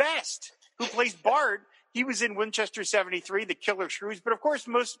James Best, who plays Bart. He was in Winchester 73, The Killer Shrews. But, of course,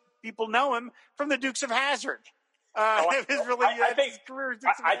 most people know him from The Dukes of Hazzard. I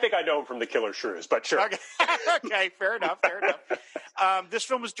think I know him from The Killer Shrews, but sure. Okay, fair enough. This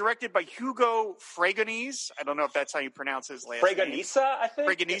film was directed by Hugo Fragonese. I don't know if that's how you pronounce his last name. Fragonisa, I think.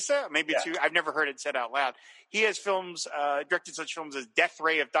 Fragonisa? Maybe it's I've never heard it said out loud. He has directed such films as Death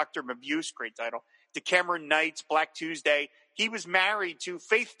Ray of Dr. Mabuse, great title, Decameron Nights, Black Tuesday. He was married to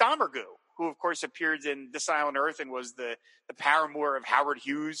Faith Domergue, who, of course, appeared in This Island Earth and was the paramour of Howard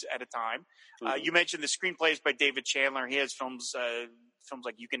Hughes at a time. Mm-hmm. You mentioned the screenplays by David Chandler. He has films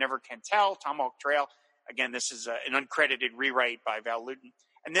like You Can Never Can Tell, Tomahawk Trail. Again, this is an uncredited rewrite by Val Lewton.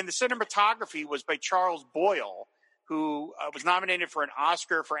 And then the cinematography was by Charles Boyle, who was nominated for an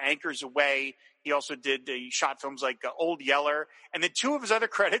Oscar for Anchors Away. He also shot films like Old Yeller. And then two of his other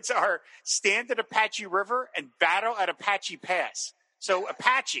credits are Stand at Apache River and Battle at Apache Pass. So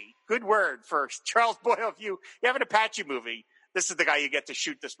Apache, good word for Charles Boyle. If you have an Apache movie, this is the guy you get to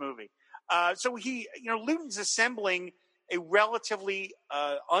shoot this movie. So Lewton's assembling a relatively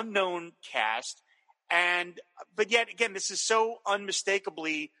unknown cast, but yet again, this is so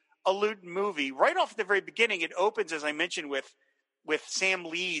unmistakably a Lewton movie. Right off at the very beginning, it opens, as I mentioned, with Sam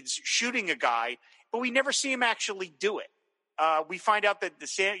Leeds shooting a guy, but we never see him actually do it. We find out that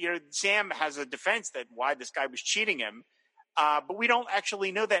Sam has a defense that why this guy was cheating him, but we don't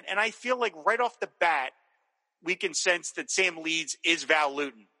actually know that. And I feel like right off the bat, we can sense that Sam Leeds is Val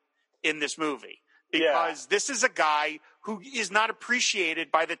Lewton in this movie, because this is a guy who is not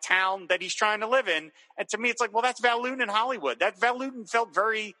appreciated by the town that he's trying to live in. And to me, it's like, well, that's Val Lewton in Hollywood. That Val Lewton felt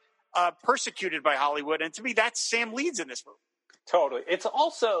very persecuted by Hollywood. And to me, that's Sam Leeds in this movie. Totally. It's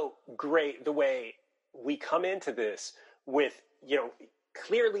also great the way we come into this with,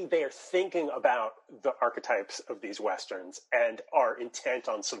 clearly they are thinking about the archetypes of these Westerns and are intent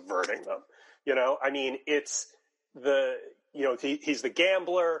on subverting them. It's he's the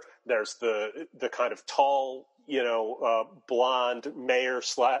gambler. There's the kind of tall, blonde mayor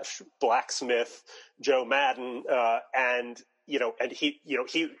 / blacksmith, Joe Madden. And he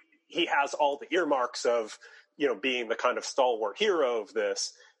has all the earmarks of, being the kind of stalwart hero of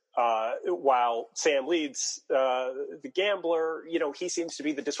this. While Sam Leeds, the gambler, he seems to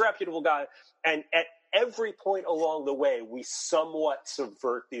be the disreputable guy. And at every point along the way, we somewhat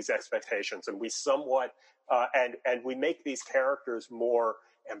subvert these expectations, and we somewhat, and we make these characters more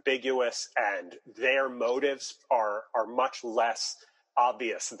ambiguous, and their motives are much less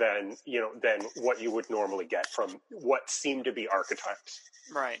obvious than what you would normally get from what seem to be archetypes.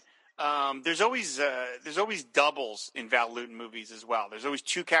 Right. There's always doubles in Val Lewton movies as well. There's always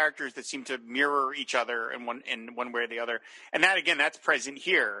two characters that seem to mirror each other in one way or the other. And that, again, that's present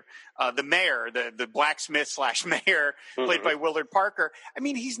here. The mayor, the blacksmith / mayor, played by Willard Parker. I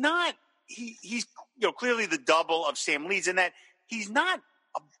mean, he's clearly the double of Sam Leeds in that he's not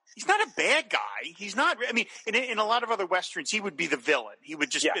a bad guy. He's not. I mean, in a lot of other Westerns, he would be the villain. He would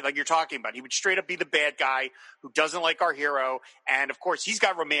just be, like you're talking about. He would straight up be the bad guy who doesn't like our hero. And of course, he's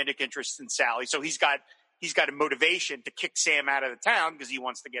got romantic interests in Sally, so he's got a motivation to kick Sam out of the town because he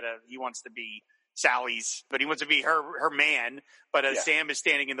wants to be Sally's, but he wants to be her man. But Sam is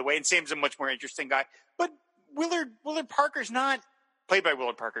standing in the way, and Sam's a much more interesting guy. But Willard Parker's not played by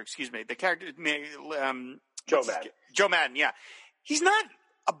Willard Parker. Excuse me. The character, Joe Madden. Joe Madden. Yeah, he's not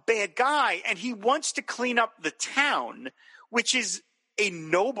a bad guy, and he wants to clean up the town, which is a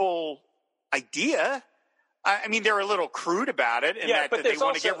noble idea. I mean, they're a little crude about it, and that they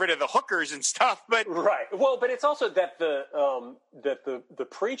want to get rid of the hookers and stuff. But right, well, but it's also that the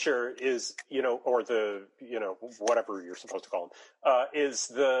preacher is, or the whatever you're supposed to call him,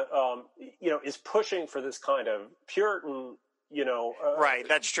 is is pushing for this kind of Puritan, right.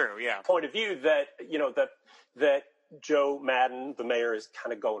 That's true. Yeah, point of view that that Joe Madden, the mayor, is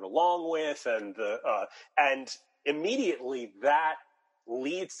kind of going along with, and immediately that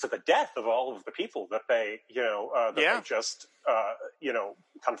leads to the death of all of the people that they they just kind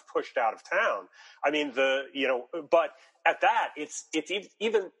of pushed out of town. I mean, but at that, it's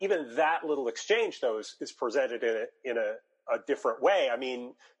even that little exchange though is presented in a different way. I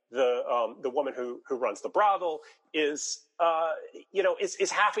mean, the woman who runs the brothel is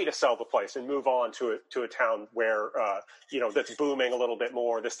happy to sell the place and move on to a town where that's booming a little bit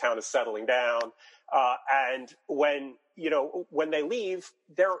more. This town is settling down, and when they leave,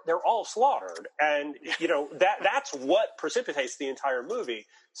 they're all slaughtered, and that's what precipitates the entire movie.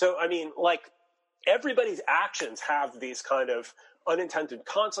 So I mean, like, everybody's actions have these kind of unintended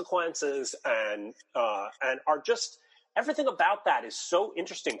consequences, and are just. Everything about that is so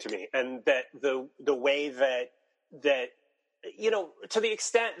interesting to me, and that the way that to the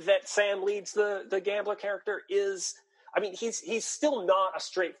extent that Sam Leeds, the gambler character, is, I mean, he's still not a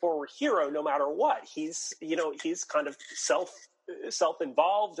straightforward hero no matter what. He's kind of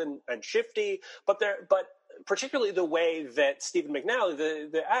self-involved and shifty, but particularly the way that Stephen McNally,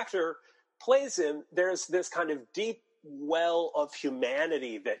 the actor, plays him, there's this kind of deep well of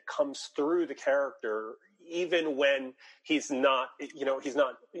humanity that comes through the character, even when he's not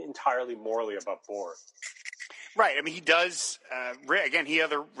entirely morally above board. Right. I mean, he does, again, he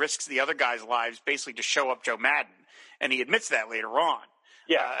risks the other guys' lives basically to show up Joe Madden, and he admits that later on.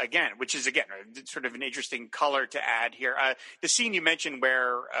 Yeah. Which is, sort of an interesting color to add here. The scene you mentioned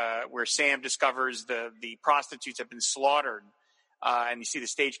where Sam discovers the prostitutes have been slaughtered, and you see the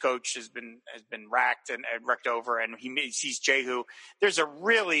stagecoach has been racked and wrecked over, and he sees Jehu. There's a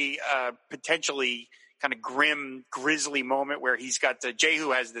really potentially kind of grim, grisly moment where he's got Jehu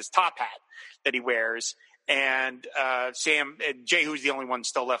has this top hat that he wears, and Jehu's the only one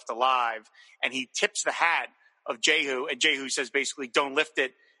still left alive, and he tips the hat of Jehu, and Jehu says basically, "Don't lift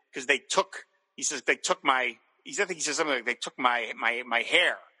it," because they took my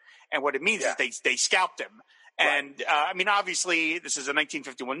hair, and what it means is they scalped him. And I mean, obviously, this is a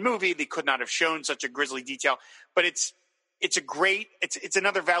 1951 movie. They could not have shown such a grisly detail, but it's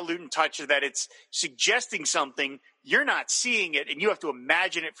another Val Lewton touch that it's suggesting something, you're not seeing it, and you have to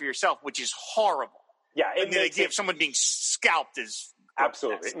imagine it for yourself, which is horrible. Yeah, and the idea of someone being scalped is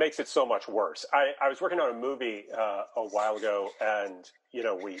absolutely. It makes it so much worse. I was working on a movie a while ago, and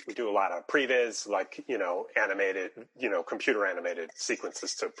we do a lot of previs, like animated, computer animated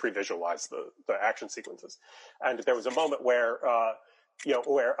sequences to pre-visualize the action sequences. And there was a moment where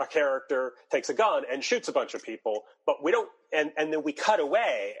where a character takes a gun and shoots a bunch of people, but we don't, and then we cut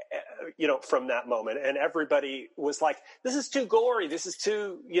away, from that moment, and everybody was like, "This is too gory. This is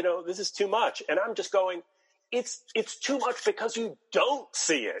too much." And I'm just going, It's too much because you don't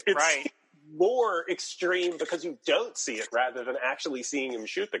see it. It's right. more extreme because you don't see it rather than actually seeing him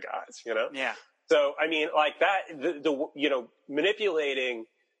shoot the guys, Yeah. So, I mean, like that, manipulating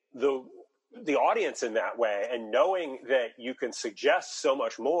the audience in that way and knowing that you can suggest so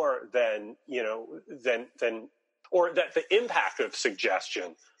much more than or that the impact of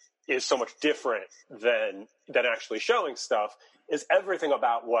suggestion is so much different than actually showing stuff is everything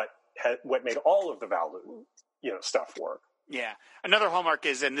about what made all of the Val Lewton, stuff work. Yeah. Another hallmark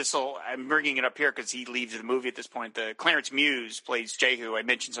is, and I'm bringing it up here because he leaves the movie at this point, Clarence Muse plays Jehu. I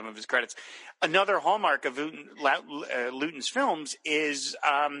mentioned some of his credits. Another hallmark of Lewton's films is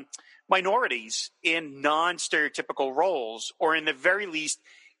minorities in non-stereotypical roles, or in the very least,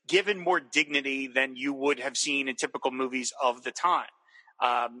 given more dignity than you would have seen in typical movies of the time.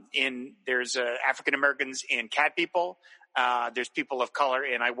 There's African Americans in Cat People. There's people of color,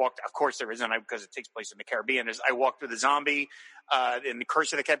 and of course there isn't, because it takes place in the Caribbean. I Walked with a Zombie, in The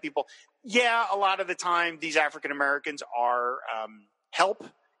Curse of the Cat People. Yeah, a lot of the time these African Americans are help.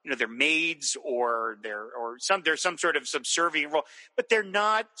 They're maids, or there's some sort of subservient role, but they're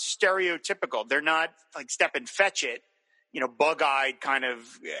not stereotypical. They're not like Step and Fetch It, bug-eyed kind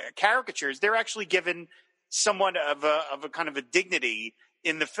of caricatures. They're actually given somewhat of a kind of a dignity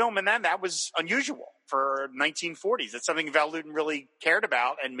in the film, and that was unusual for 1940s. That's something Val Lewton really cared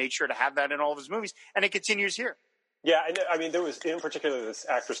about and made sure to have that in all of his movies, and it continues here. Yeah, and I mean, there was, in particular, this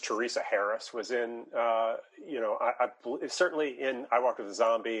actress Teresa Harris was in, certainly in I Walked with a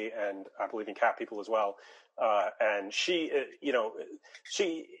Zombie, and I believe in Cat People as well. And she,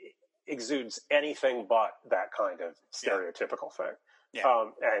 she exudes anything but that kind of stereotypical thing. Yeah.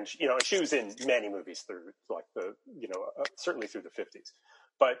 And she was in many movies through certainly through the 50s.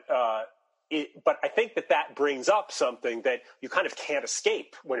 But I think that brings up something that you kind of can't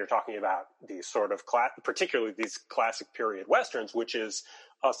escape when you're talking about these sort of particularly these classic period Westerns, which is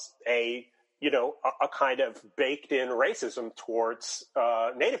a kind of baked in racism towards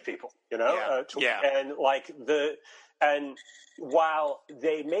Native people, and while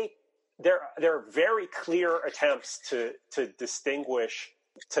they make, there are very clear attempts to distinguish,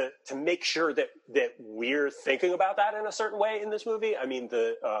 to make sure that we're thinking about that in a certain way in this movie. I mean,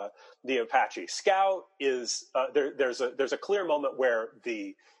 the Apache Scout is there's a clear moment where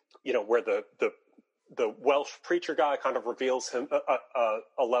the Welsh preacher guy kind of reveals him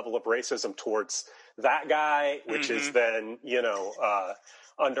a level of racism towards that guy, which is then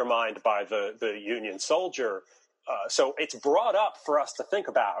undermined by the Union soldier. So it's brought up for us to think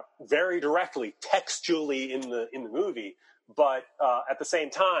about very directly, textually in the movie. But at the same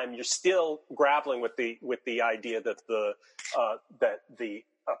time, you're still grappling with the idea that the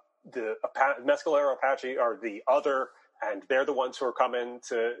Mescalero Apache are the other, and they're the ones who are coming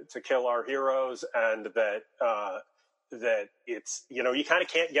to kill our heroes, and that it's you kind of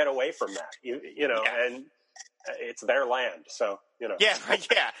can't get away from that, and it's their land, so Yeah.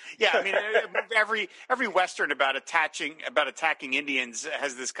 I mean, every Western about attacking Indians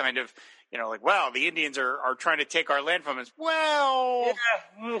has this kind of, the Indians are trying to take our land from us. Well,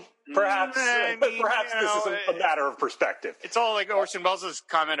 perhaps this is a matter of perspective. It's all like Orson Welles'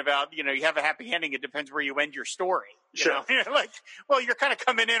 comment about, you have a happy ending. It depends where you end your story. Sure. You're kind of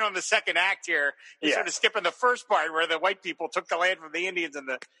coming in on the second act here. You're sort of skipping the first part where the white people took the land from the Indians in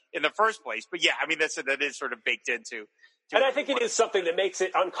the first place. But yeah, I mean, that is sort of baked into. And I think it is something that makes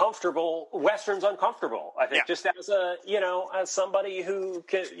it uncomfortable, Westerns uncomfortable. I think just as as somebody who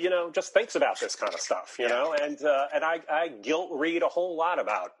can, just thinks about this kind of stuff, and I guilt read a whole lot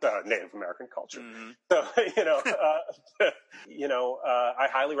about Native American culture. So, I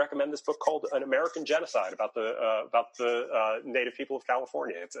highly recommend this book called An American Genocide about the Native people of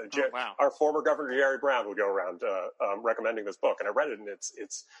California. It's our former governor, Jerry Brown, would go around recommending this book. And I read it, and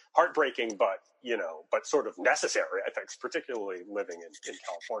it's heartbreaking, but sort of necessary, I think, particularly living in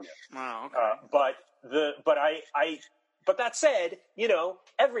California. Wow. Okay. But But that said,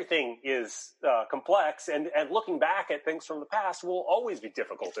 everything is complex, and looking back at things from the past will always be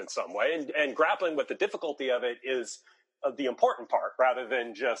difficult in some way, and grappling with the difficulty of it is the important part, rather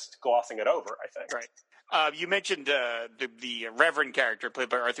than just glossing it over, I think. Right. You mentioned the Reverend character played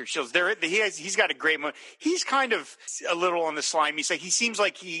by Arthur Shields. He's got a great moment. He's kind of a little on the slimy side. He seems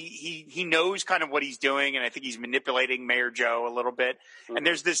like he knows kind of what he's doing, and I think he's manipulating Mayor Joe a little bit. Mm-hmm. And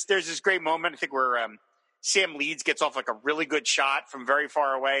there's this great moment, I think, where Sam Leeds gets off like a really good shot from very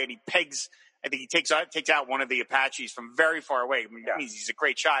far away, and he pegs. I think he takes out one of the Apaches from very far away. I mean, he's a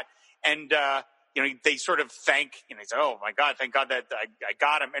great shot, and they sort of thank, they say, "Oh my God, thank God that I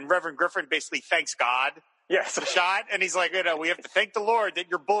got him." And Reverend Griffin basically thanks God. Yes. The shot, and he's like, we have to thank the Lord that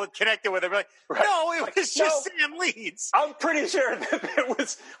your bullet connected with him. Like, right. No, it was just Sam Leeds. I'm pretty sure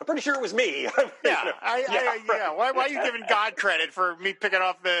it was me. Why are you giving God credit for me picking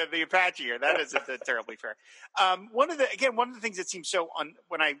off the Apache here? That isn't terribly fair. One of the things that seems so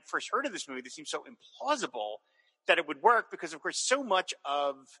when I first heard of this movie, that seems so implausible that it would work, because of course so much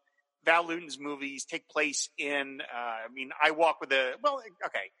of Val Lewton's movies take place in. I Walk with the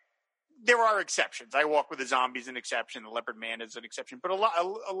There are exceptions. I Walk with the Zombie is an exception. The Leopard Man is an exception. But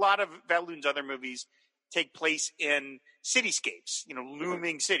a lot of Val Lewton's other movies take place in cityscapes,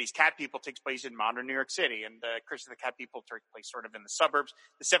 looming cities. Cat People takes place in modern New York City, and Curse of the Cat People takes place sort of in the suburbs.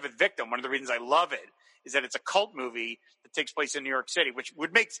 The Seventh Victim, one of the reasons I love it is that it's a cult movie that takes place in New York City, which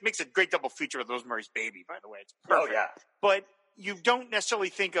makes a great double feature with Rosemary's Baby, by the way. It's perfect. Oh, yeah. But you don't necessarily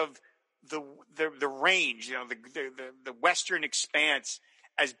think of the range, the Western expanse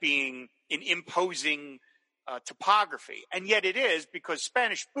as being an imposing topography. And yet it is, because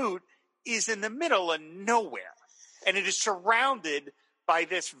Spanish Boot is in the middle of nowhere. And it is surrounded by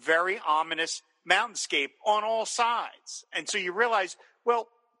this very ominous mountainscape on all sides. And so you realize, well,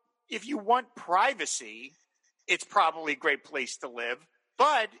 if you want privacy, it's probably a great place to live.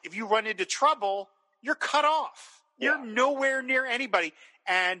 But if you run into trouble, you're cut off. You're nowhere near anybody.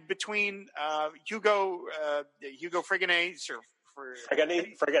 And between Hugo Friganese,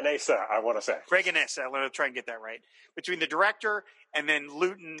 Freganesa, I want to say. Freganesa, I'm going to try and get that right. Between the director and then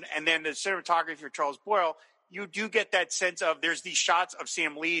Lewton and then the cinematography of Charles Boyle, you do get that sense of, there's these shots of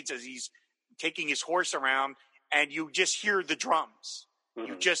Sam Leeds as he's taking his horse around, and you just hear the drums.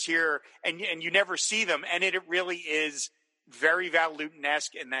 Mm-hmm. You just hear, and you never see them. And it really is very Val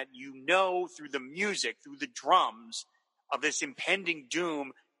Lewton-esque in that through the music, through the drums, of this impending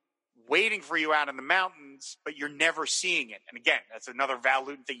doom waiting for you out in the mountains, but you're never seeing it. And again, that's another Val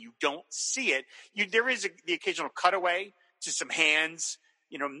Lewton thing. You don't see it. There is the occasional cutaway to some hands,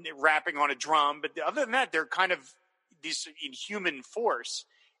 rapping on a drum. But other than that, they're kind of this inhuman force.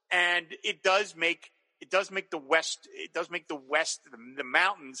 And it does make the West, the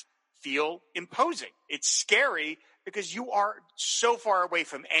mountains, feel imposing. It's scary because you are so far away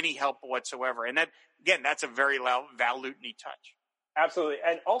from any help whatsoever. And that's a very Val Lewton-y touch. Absolutely.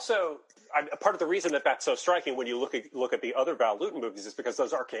 And also, part of the reason that's so striking when you look at the other Val Lewton movies is because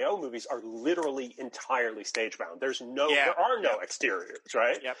those RKO movies are literally entirely stage-bound. There are no exteriors,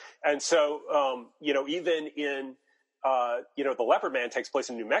 right? Yep. And so, even in, the Leopard Man takes place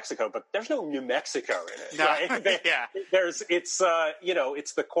in New Mexico, but there's no New Mexico in it. No. Right? It's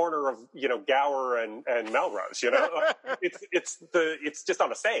the corner of, Gower and Melrose, it's just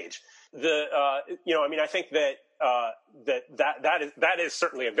on a stage. I think that is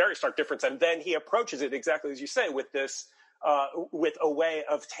certainly a very stark difference. And then he approaches it exactly as you say, with this, with a way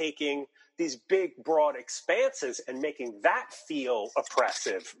of taking these big, broad expanses and making that feel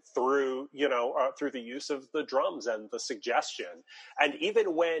oppressive through the use of the drums and the suggestion. And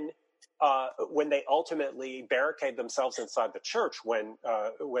even when they ultimately barricade themselves inside the church, when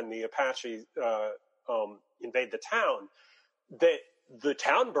the Apache invade the town, the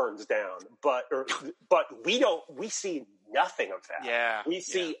town burns down, but we see nothing of that. Yeah. We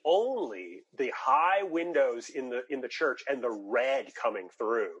see only the high windows in the church and the red coming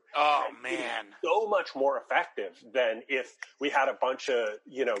through. Oh, man. So much more effective than if we had a bunch of,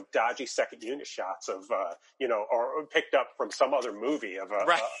 dodgy second unit shots of, or picked up from some other movie of a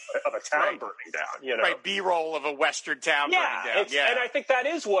town burning down, Right. B-roll of a Western town burning down. Yeah. And I think that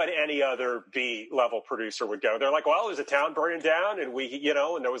is what any other B-level producer would go. They're like, well, there's a town burning down and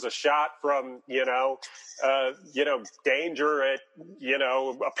and there was a shot from, danger at,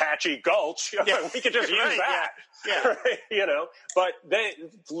 Apache Gulch. Yeah. We could just use that. Yeah. Right? But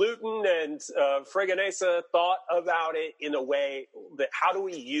Lewton and Freganesa thought about it in a way that how do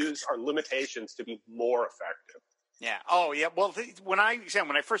we use our limitations to be more effective? Yeah. Oh, yeah. Well, when I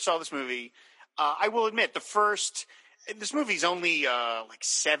first saw this movie, I will admit the first this movie's only like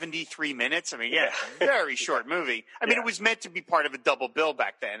 73 minutes. I mean, yeah, Yeah. very short movie. I mean, it was meant to be part of a double bill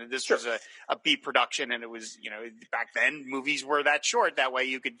back then, and this Sure. was a B production, and it was, back then movies were that short. That way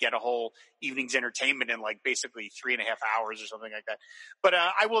you could get a whole evening's entertainment in like basically 3.5 hours or something like that. But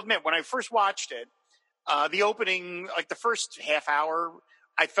I will admit, when I first watched it, the opening, like the first half hour,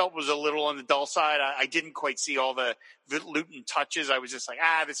 I felt was a little on the dull side. I didn't quite see all the Lewton touches. I was just like,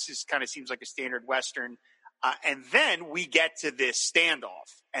 this just kind of seems like a standard Western. And then we get to this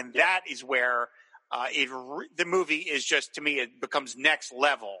standoff, and that is where the movie is just, to me, it becomes next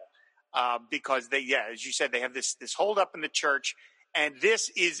level because as you said, they have this hold up in the church, and this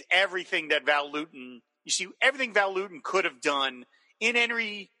is everything that Val Lewton. You see, everything Val Lewton could have done in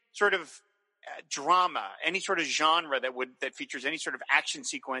any sort of drama, any sort of genre that features any sort of action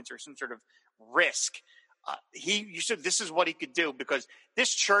sequence or some sort of risk. You said this is what he could do, because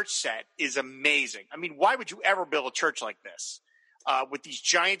this church set is amazing. I mean, why would you ever build a church like this with these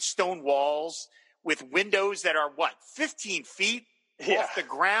giant stone walls with windows that are 15 feet off the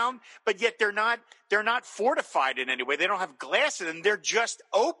ground, but yet they're not fortified in any way. They don't have glass in them. They're just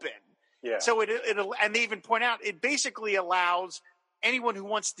open. Yeah. So and they even point out it basically allows anyone who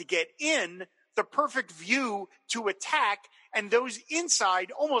wants to get in the perfect view to attack, and those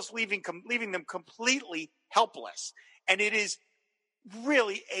inside almost leaving them completely helpless. And it is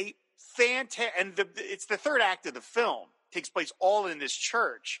really a fantastic, and it's the third act of the film, takes place all in this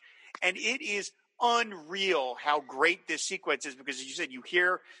church, and it is unreal how great this sequence is, because as you said, you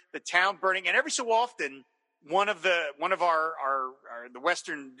hear the town burning, and every so often one of our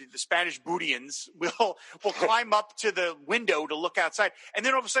the Spanish Bootians will climb up to the window to look outside, and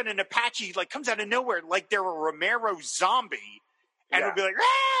then all of a sudden an Apache comes out of nowhere like they're a Romero zombie, and it'll be like,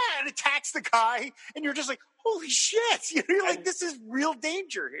 and attacks the guy, and you're just like, holy shit! You're like, this is real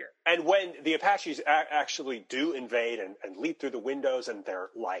danger here. And when the Apaches actually do invade and leap through the windows, and they're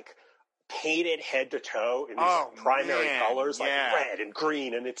like painted head to toe in these primary colors, like red and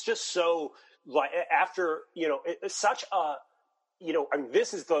green, and it's just so. Like after, it's such a, I mean,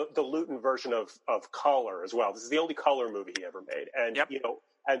 this is the Lewton version of color as well. This is the only color movie he ever made. And,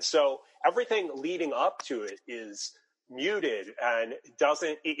 and so everything leading up to it is muted and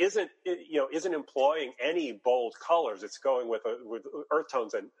isn't employing any bold colors. It's going with earth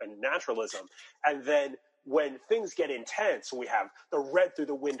tones and naturalism. And then when things get intense, we have the red through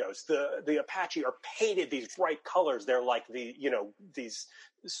the windows. The Apache are painted these bright colors. They're like these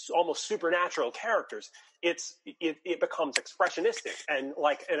almost supernatural characters. It becomes expressionistic and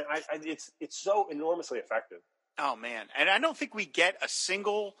it's so enormously effective. Oh man. And I don't think we get a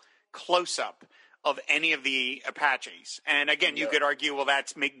single close up of any of the Apaches. And again, you could argue, well,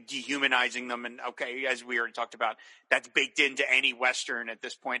 that's dehumanizing them. And okay, as we already talked about, that's baked into any Western at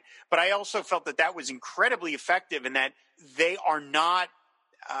this point. But I also felt that was incredibly effective in that they are not,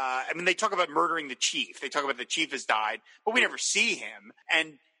 they talk about murdering the chief. They talk about the chief has died, but we never see him.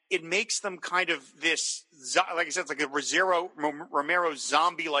 And it makes them kind of this, like I said, it's like a Romero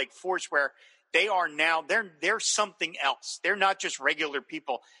zombie-like force where they are now, they're something else. They're not just regular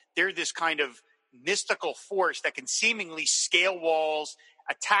people. They're this kind of mystical force that can seemingly scale walls,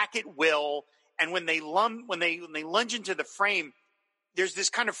 attack at will, and when they lunge into the frame, there's this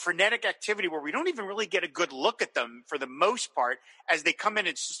kind of frenetic activity where we don't even really get a good look at them for the most part as they come in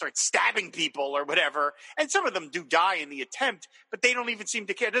and start stabbing people or whatever. And some of them do die in the attempt, but they don't even seem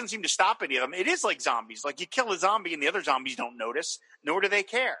to care. It doesn't seem to stop any of them. It is like zombies. Like you kill a zombie and the other zombies don't notice, nor do they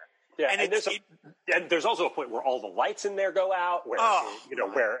care. Yeah, and there's also a point where all the lights in there go out, where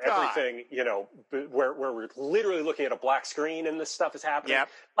where everything, where we're literally looking at a black screen and this stuff is happening. Yep.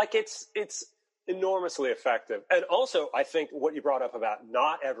 Like it's enormously effective. And also, I think what you brought up about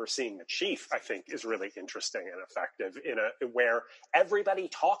not ever seeing the chief, I think, is really interesting and effective where everybody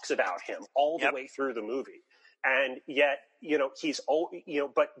talks about him all the way through the movie. And yet, he's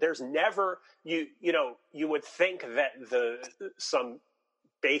but there's never, you would think that some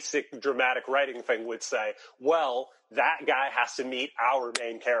basic dramatic writing thing would say, well, that guy has to meet our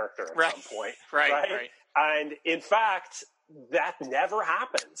main character at some point. Right. And in fact, that never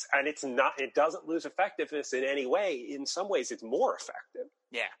happens. And it doesn't lose effectiveness in any way. In some ways, it's more effective.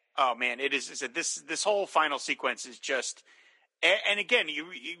 Yeah. Oh man, it is. This whole final sequence is just, and again,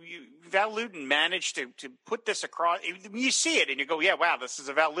 Val Lewton managed to put this across. You see it and you go, yeah, wow, this is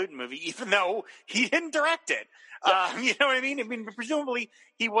a Val Lewton movie, even though he didn't direct it. You know what I mean? I mean, presumably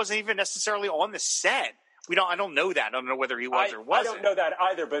he wasn't even necessarily on the set. I don't know that. I don't know whether he was or wasn't. I don't know that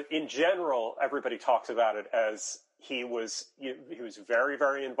either, but in general, everybody talks about it as, he was very,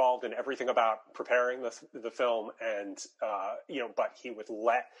 very involved in everything about preparing the film, and but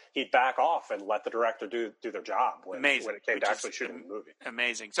he'd back off and let the director do their job when it came to actually shooting the movie.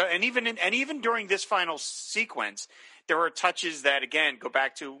 Amazing. So, and even during this final sequence, there were touches that again go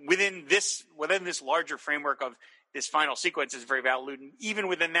back to within this larger framework of this final sequence is very Val Lewton. Even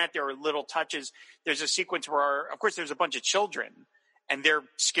within that, there are little touches. There's a sequence where, of course, there's a bunch of children, and they're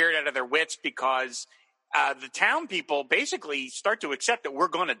scared out of their wits because the town people basically start to accept that we're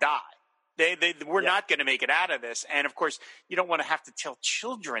going to die. We're not going to make it out of this. And of course, you don't want to have to tell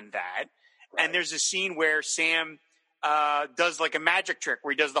children that. Right. And there's a scene where Sam does like a magic trick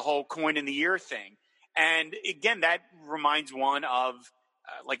where he does the whole coin in the ear thing. And again, that reminds one of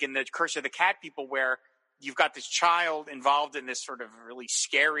like in the Curse of the Cat People, where you've got this child involved in this sort of really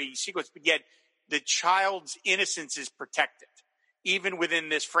scary sequence, but yet the child's innocence is protected. Even within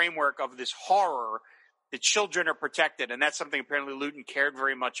this framework of this horror, the children are protected, and that's something apparently Lewton cared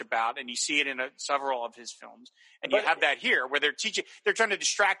very much about, and you see it in several of his films. And you have that here, where they're trying to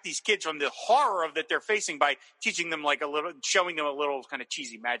distract these kids from the horror of that they're facing by teaching them showing them a little kind of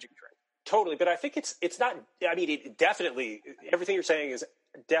cheesy magic trick. Totally, but I think it's not. I mean, it definitely everything you're saying is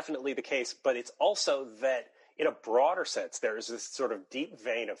definitely the case, but it's also that in a broader sense, there's this sort of deep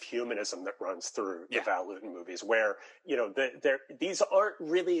vein of humanism that runs through the Val Lewton movies, where these aren't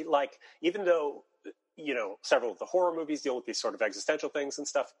really like, even though several of the horror movies deal with these sort of existential things and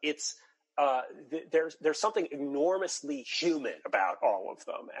stuff, it's there's something enormously human about all of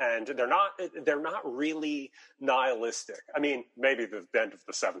them, and they're not really nihilistic. I mean, maybe the end of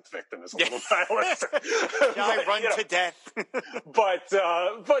The Seventh Victim is a little nihilistic. I run to death. but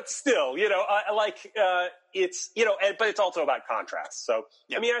still, it's but it's also about contrast. So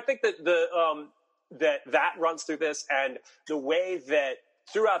I mean, I think that that runs through this, and the way that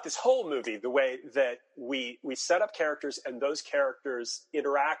throughout this whole movie, the way that we set up characters and those characters'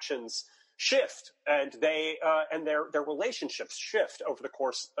 interactions shift, and their relationships shift over the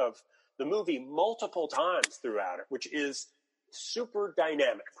course of the movie multiple times throughout it, which is super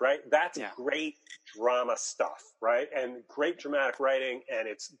dynamic, right? That's great drama stuff, right? And great dramatic writing, and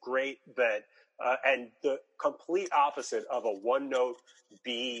it's great that and the complete opposite of a one-note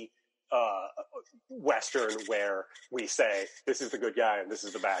B Western where we say this is the good guy and this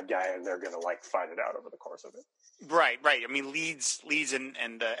is the bad guy, and they're going to fight it out over the course of it. Right. I mean, Leeds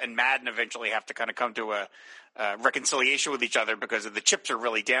and Madden eventually have to kind of come to a reconciliation with each other because the chips are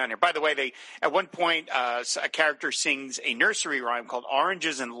really down here. By the way, at one point a character sings a nursery rhyme called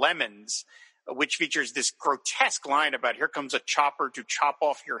 "Oranges and Lemons," which features this grotesque line about "Here comes a chopper to chop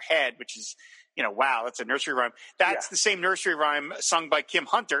off your head," which is, wow, that's a nursery rhyme. That's the same nursery rhyme sung by Kim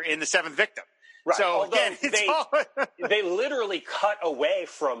Hunter in The Seventh Victim. Right. So although again, they literally cut away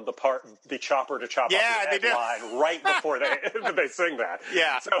from the chopper to chop off your head line right before they sing that.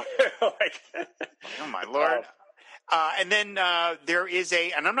 Yeah. So oh my Lord. And then there is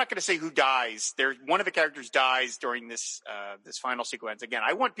and I'm not going to say who dies. One of the characters dies during this final sequence. Again,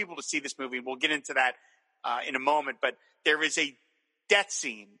 I want people to see this movie. We'll get into that in a moment, but there is a death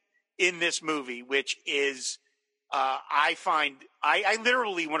scene in this movie, which is, I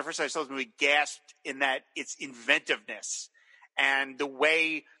literally, when I saw this movie, gasped in that its inventiveness and the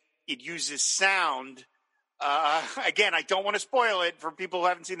way it uses sound. Again, I don't want to spoil it for people who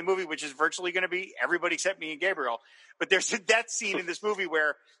haven't seen the movie, which is virtually going to be everybody except me and Gabriel. But there's a death scene in this movie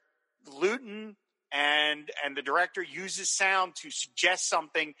where Lewton and the director uses sound to suggest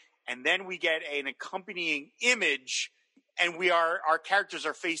something, and then we get an accompanying image, and our characters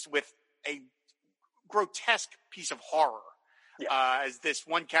are faced with a grotesque piece of horror. As this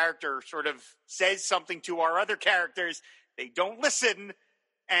one character sort of says something to our other characters, they don't listen,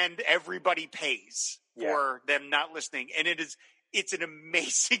 and everybody pays for them not listening. And it's an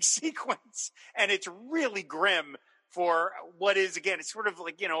amazing sequence, and it's really grim for what is, again, it's sort of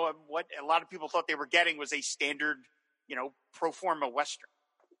like, what a lot of people thought they were getting was a standard, pro forma Western.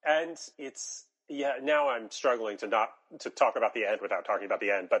 And it's, now I'm struggling to talk about the end without talking about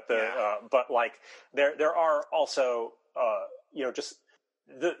the end, but there are also, just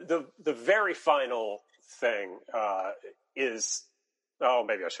the very final thing is,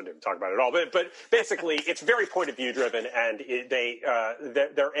 maybe I shouldn't even talk about it all, but basically it's very point of view driven, and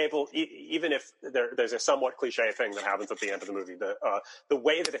they're able, even if there's a somewhat cliche thing that happens at the end of the movie, the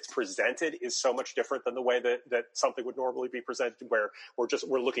way that it's presented is so much different than the way that something would normally be presented, where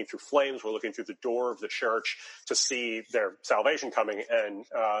we're looking through flames, we're looking through the door of the church to see their salvation coming, and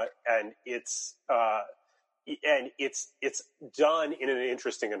it's done in an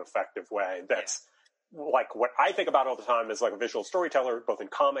interesting and effective way that's like what I think about all the time as like a visual storyteller, both in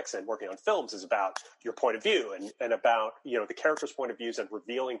comics and working on films, is about your point of view and about, the character's point of views and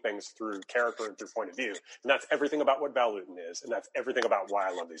revealing things through character and through point of view. And that's everything about what Val Lewton is. And that's everything about why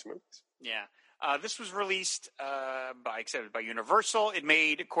I love these movies. Yeah. This was released by Universal. It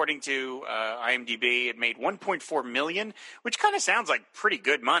made, according to IMDb, it made $1.4 million, which kind of sounds like pretty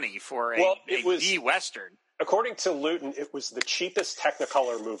good money for a B-Western. According to Lewton, it was the cheapest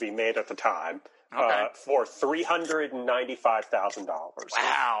Technicolor movie made at the time, for $395,000.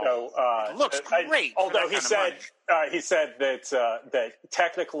 Wow! So, it looks great. Although he said that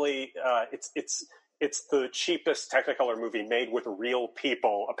technically it's the cheapest Technicolor movie made with real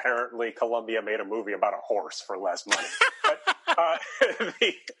people. Apparently, Columbia made a movie about a horse for less money.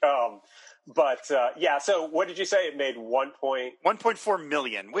 So what did you say? It made 1.4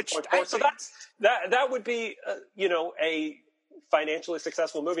 million, which so that would be a financially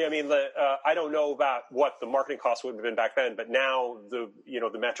successful movie. I mean, I don't know about what the marketing cost would have been back then, but now the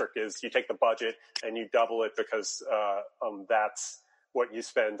metric is you take the budget and you double it because that's what you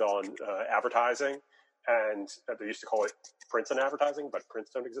spend on advertising. And they used to call it prints and advertising, but prints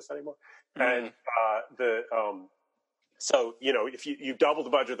don't exist anymore. And so, if you double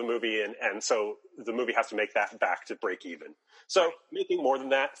the budget of the movie, and so the movie has to make that back to break even. So making more than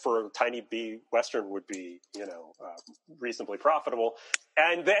that for a tiny B Western would be, reasonably profitable.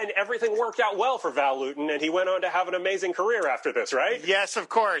 And then everything worked out well for Val Lewton, and he went on to have an amazing career after this, right? Yes, of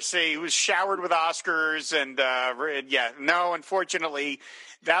course. He was showered with Oscars, and unfortunately,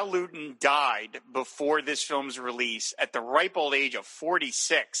 Val Lewton died before this film's release at the ripe old age of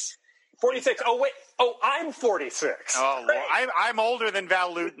 46. 46. Oh, wait. Oh, I'm 46. Oh, well, I'm older than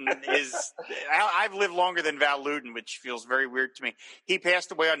Val Lewton I've lived longer than Val Lewton, which feels very weird to me. He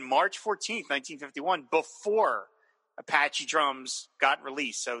passed away on March 14th, 1951, before Apache Drums got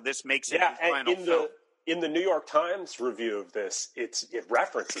released. So this makes it his final film. In the New York Times review of this, it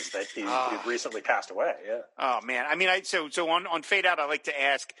references that he recently passed away. Yeah. Oh man. I mean, so on Fade Out, I like to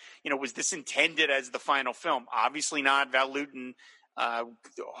ask, was this intended as the final film? Obviously not. Val Lewton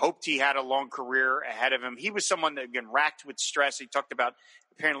hoped he had a long career ahead of him. He was someone that, again, racked with stress. He talked about,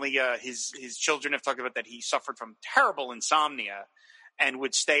 apparently his children have talked about that he suffered from terrible insomnia and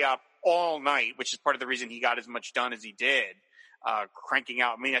would stay up all night, which is part of the reason he got as much done as he did, cranking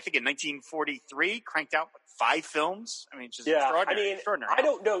out. I mean, I think in 1943, cranked out 5 films. I mean, it's just extraordinary. Extraordinary. I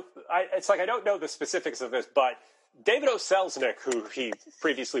don't know. I don't know the specifics of this, but David O. Selznick, who he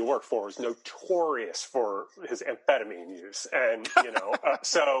previously worked for, is notorious for his amphetamine use. And,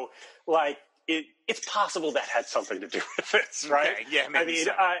 it's possible that had something to do with this, right? Okay, yeah, maybe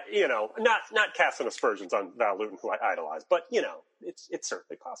not casting aspersions on Val Lewton, who I idolize, but, it's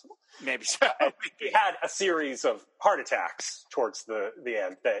certainly possible. Maybe so. He had a series of heart attacks towards the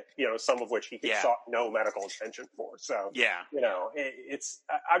end that, some of which he sought no medical attention for. So,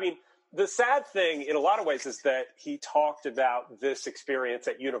 the sad thing in a lot of ways is that he talked about this experience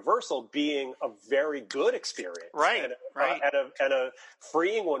at Universal being a very good experience. Right, and a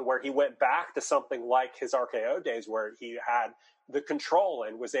freeing one where he went back to something like his RKO days where he had the control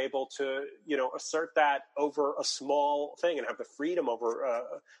and was able to, assert that over a small thing and have the freedom over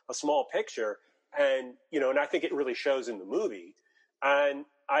a small picture. And, and I think it really shows in the movie. And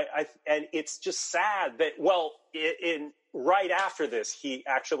and it's just sad that, right after this, he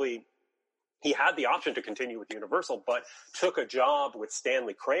had the option to continue with Universal, but took a job with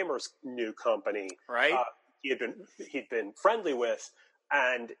Stanley Kramer's new company. Right. He'd been friendly with,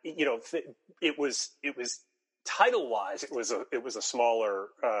 and it was title-wise, it was a smaller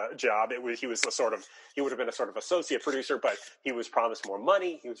job. He would have been a sort of associate producer, but he was promised more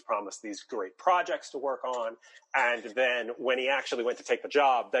money. He was promised these great projects to work on, and then when he actually went to take the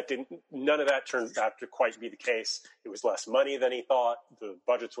job, none of that turned out to quite be the case. It was less money than he thought. The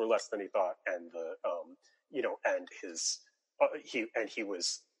budgets were less than he thought, and he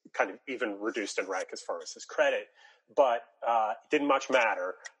was kind of even reduced in rank as far as his credit. But it didn't much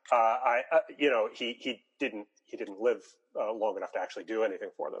matter. He didn't live long enough to actually do anything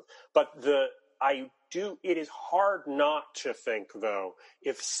for them. But it is hard not to think, though,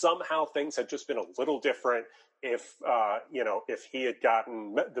 if somehow things had just been a little different, if he had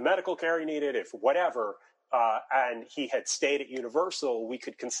gotten the medical care he needed, if whatever, and he had stayed at Universal, we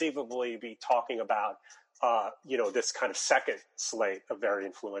could conceivably be talking about this kind of second slate of very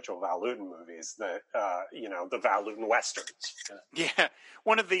influential Val Lewton movies, the Val Lewton Westerns. Yeah.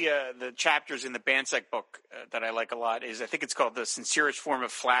 One of the chapters in the Bansack book that I like a lot is, I think it's called The Sincerest Form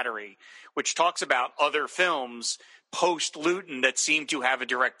of Flattery, which talks about other films post Lewton that seem to have a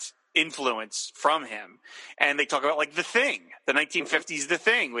direct influence from him. And they talk about like The Thing, the 1950s The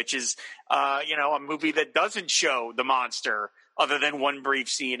Thing, which is, a movie that doesn't show the monster other than one brief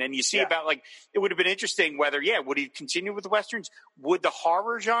scene. And you see about like, it would have been interesting whether, would he continue with the Westerns? Would the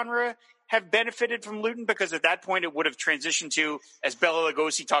horror genre have benefited from Lewton? Because at that point it would have transitioned to, as Bela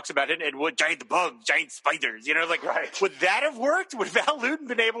Lugosi talks about it, and would giant bugs, giant spiders, would that have worked? Would Val Lewton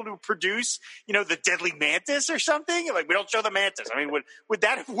been able to produce, the deadly mantis or something? Like, we don't show the mantis. I mean, would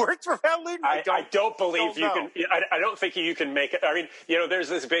that have worked for Val Lewton? I don't believe you can. I don't think you can make it. I mean, there's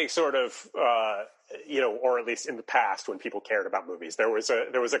this big sort of, or at least in the past when people cared about movies, there was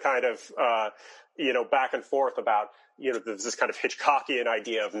a kind of, back and forth about, there's this kind of Hitchcockian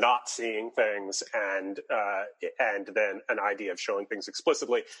idea of not seeing things and then an idea of showing things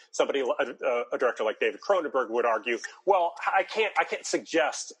explicitly. Somebody, a director like David Cronenberg would argue, well, I can't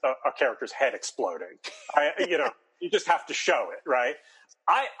suggest a character's head exploding. You just have to show it, right?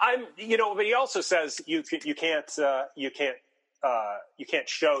 But he also says you can't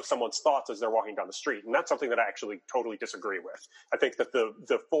show someone's thoughts as they're walking down the street. And that's something that I actually totally disagree with. I think that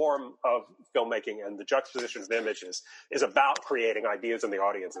the form of filmmaking and the juxtaposition of images is about creating ideas in the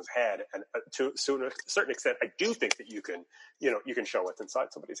audience's head. And to a certain extent, I do think that you can show what's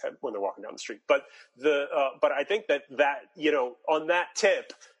inside somebody's head when they're walking down the street. But I think that on that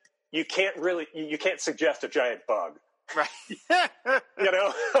tip, you can't suggest a giant bug. Right.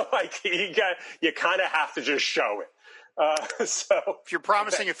 You kind of have to just show it. So if you're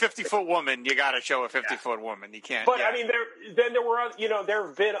promising a 50-foot woman, you got to show a 50-foot woman. You can't. But I mean, there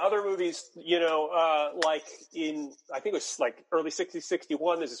have been other movies, like in, I think it was like early 60s,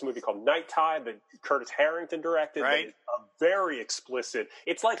 61. There's this movie called Nighttime that Curtis Harrington directed. Right. A very explicit.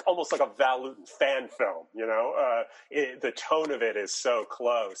 It's like almost like a Val Lewton fan film. The tone of it is so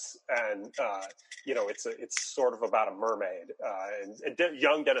close, and it's sort of about a mermaid. And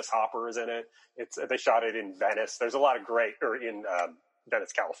young Dennis Hopper is in it. They shot it in Venice. There's a lot of in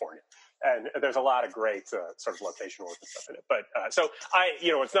Venice, California. And there's a lot of great sort of location work and stuff in it. But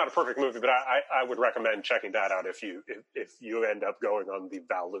it's not a perfect movie, but I would recommend checking that out if you end up going on the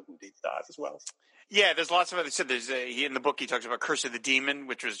Val Lewton deep dive as well. Yeah, there's lots of other. So in the book he talks about Curse of the Demon,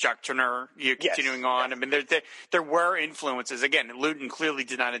 which was Jacques Tourneur. Continuing on, yeah. I mean, there were influences. Again, Lewton clearly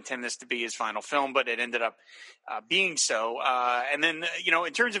did not intend this to be his final film, but it ended up being so. And then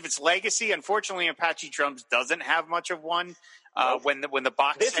in terms of its legacy, unfortunately, Apache Drums doesn't have much of one. When the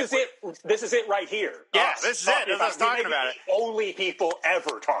box this is it right here. Yeah, this is it. I was talking about it. Only people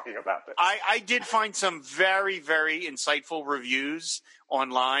ever talking about this. I did find some very, very insightful reviews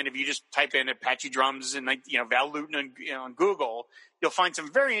online. If you just type in Apache Drums and Val Lewton on Google, you'll find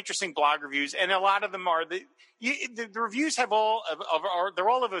some very interesting blog reviews, and a lot of them are the reviews have they're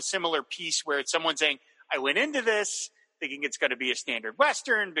all of a similar piece where it's someone saying, I went into this thinking it's going to be a standard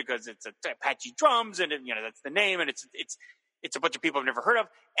Western because it's Apache Drums and that's the name, and it's a bunch of people I've never heard of.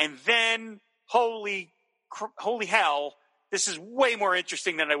 And then, holy hell, this is way more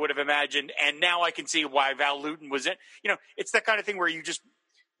interesting than I would have imagined. And now I can see why Val Lewton was in. It's that kind of thing where you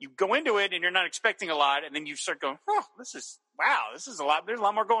go into it and you're not expecting a lot. And then you start going, this is a lot. There's a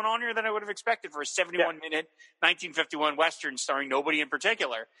lot more going on here than I would have expected for a 71-minute 1951 Western starring nobody in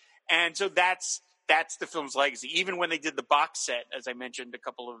particular. And so that's the film's legacy. Even when they did the box set, as I mentioned a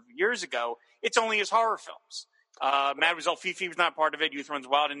couple of years ago, it's only his horror films. Mademoiselle Fifi was not part of it. Youth Runs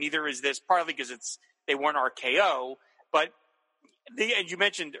Wild, and neither is this. Partly because they weren't RKO, but and you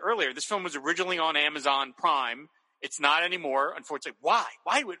mentioned earlier, this film was originally on Amazon Prime. It's not anymore, unfortunately. Why?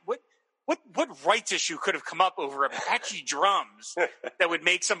 Why would what rights issue could have come up over Apache Drums that would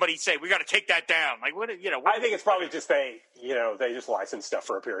make somebody say we got to take that down? Like what? I think it's probably just they just licensed stuff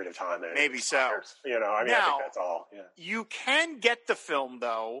for a period of time. And maybe so. I think that's all. Yeah. You can get the film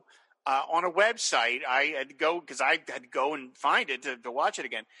though. On a website, I had to go because I had to go and find it to watch it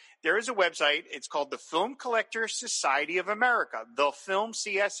again. There is a website. It's called the Film Collector Society of America,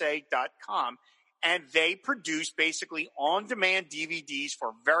 thefilmcsa.com, and they produce basically on-demand DVDs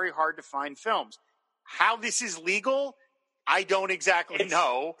for very hard-to-find films. How this is legal, I don't exactly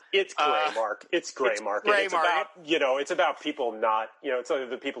know. It's gray, Mark. It's gray, Mark. It's about people not, it's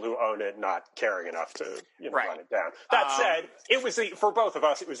the people who own it not caring enough to, run it down. That said, it was for both of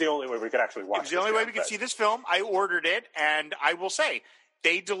us, it was the only way we could actually watch it. It was the only way we could see this film. I ordered it, and I will say,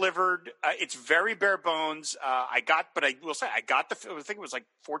 they delivered. It's very bare bones. But I will say, I got the film. I think it was like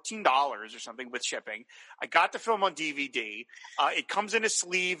 $14 or something with shipping. I got the film on DVD. It comes in a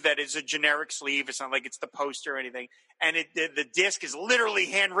sleeve that is a generic sleeve. It's not like it's the poster or anything. And the disc is literally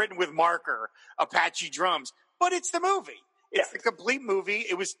handwritten with marker, Apache Drums. But it's the movie. It's the complete movie.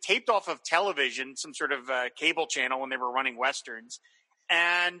 It was taped off of television, some sort of cable channel when they were running Westerns.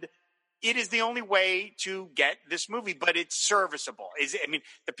 And it is the only way to get this movie, but it's serviceable.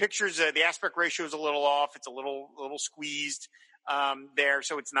 The pictures, the aspect ratio is a little off. It's a little squeezed there,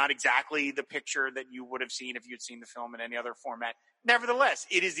 so it's not exactly the picture that you would have seen if you'd seen the film in any other format. Nevertheless,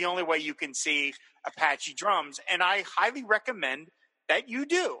 it is the only way you can see Apache Drums, and I highly recommend that you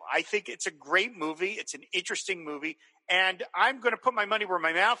do. I think it's a great movie. It's an interesting movie, and I'm going to put my money where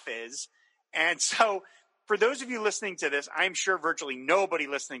my mouth is. And so for those of you listening to this, I'm sure virtually nobody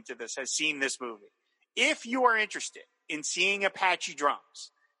listening to this has seen this movie. If you are interested in seeing Apache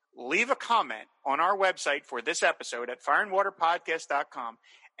Drums, leave a comment on our website for this episode at fireandwaterpodcast.com,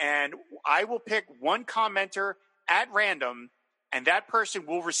 and I will pick one commenter at random, and that person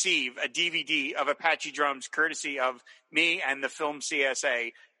will receive a DVD of Apache Drums courtesy of me and the Film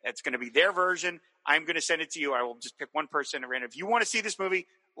CSA. That's going to be their version. I'm going to send it to you. I will just pick one person at random. If you want to see this movie,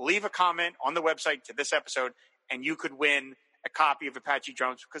 leave a comment on the website to this episode, and you could win a copy of Apache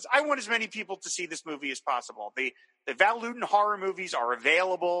Drums, because I want as many people to see this movie as possible. The Val Lewton horror movies are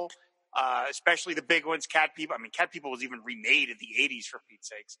available, especially the big ones. Cat People. Cat People was even remade in the 80s, for Pete's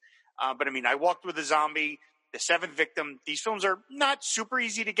sakes. But I Walked with a Zombie, The Seventh Victim. These films are not super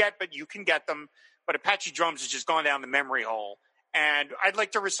easy to get, but you can get them. But Apache Drums has just gone down the memory hole, and I'd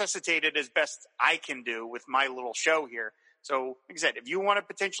like to resuscitate it as best I can do with my little show here. So, like I said, if you want to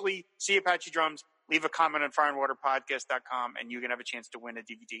potentially see Apache Drums, leave a comment on fireandwaterpodcast.com, and you can have a chance to win a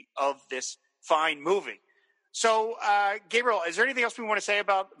DVD of this fine movie. So, Gabriel, is there anything else we want to say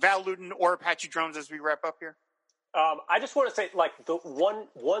about Val Lewton or Apache Drums as we wrap up here? I just want to say, the one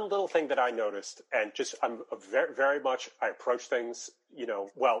little thing that I noticed, and just I'm very, very much, I approach things,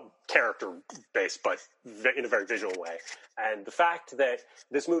 character based, but in a very visual way. And the fact that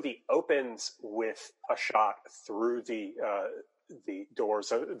this movie opens with a shot through the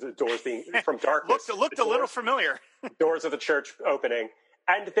doors being from darkness looked a little familiar. Doors of the church opening,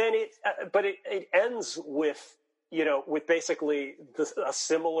 and then it ends with basically a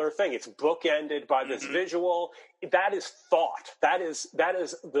similar thing. It's bookended by this visual. That is thought. That is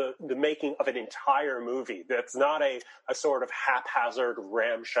the making of an entire movie. That's not a sort of haphazard,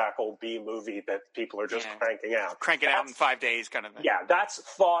 ramshackle B movie that people are just cranking out. Crank it out in 5 days kind of thing. Yeah, that's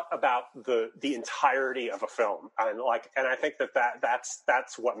thought about the entirety of a film. And I think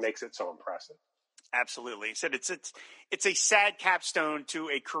that's what makes it so impressive. Absolutely. He said it's a sad capstone to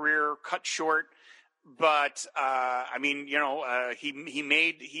a career cut short. But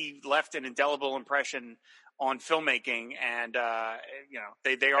he left an indelible impression on filmmaking, and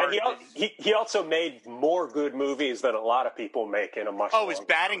they are. And he also made more good movies than a lot of people make in a much. His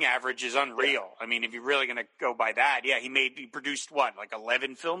batting average is unreal. Yeah. If you're really going to go by that, he produced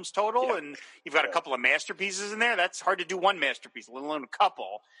 11 films total, and you've got a couple of masterpieces in there. That's hard to do one masterpiece, let alone a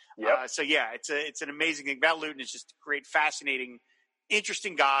couple. Yep. It's an amazing thing. Val Lewton is just a great, fascinating,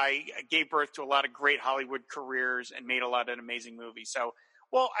 interesting guy, gave birth to a lot of great Hollywood careers and made a lot of amazing movies. So,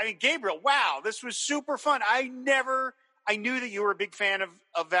 Gabriel, wow, this was super fun. I knew that you were a big fan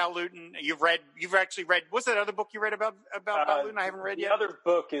of Val Lewton. You've actually read, what's that other book you read about Val Lewton? I haven't read yet. The other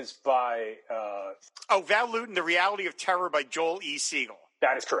book is by... Val Lewton, The Reality of Terror by Joel E. Siegel.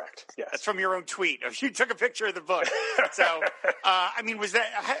 That is correct. Yes. That's from your own tweet. You took a picture of the book. So, was that?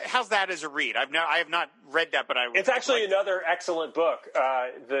 How's that as a read? I have not read that, but it's actually another excellent book.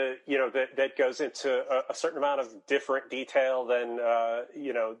 That goes into a certain amount of different detail than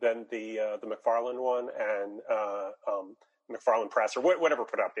the McFarlane one and McFarlane Press or whatever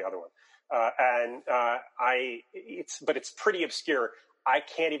put out the other one. But it's pretty obscure. I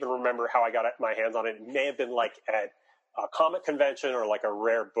can't even remember how I got my hands on it. It may have been at a comic convention or a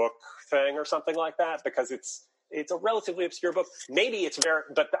rare book thing or something like that, because it's a relatively obscure book. Maybe it's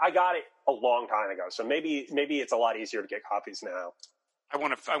but I got it a long time ago, so maybe it's a lot easier to get copies now. I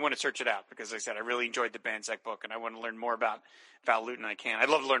want to search it out because, like I said, I really enjoyed the Banzak book, and I want to learn more about Val Lewton. I'd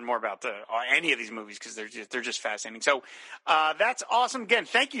love to learn more about any of these movies because they're just fascinating. So that's awesome. Again,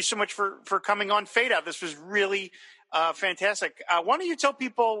 thank you so much for coming on Fade Out. This was really fantastic. Why don't you tell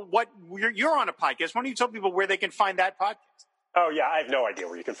people you're on a podcast? Why don't you tell people where they can find that podcast? Oh, yeah, I have no idea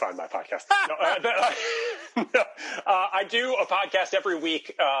where you can find my podcast. I do a podcast every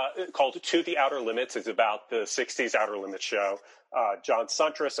week called To the Outer Limits. It's about the 60s Outer Limits show. John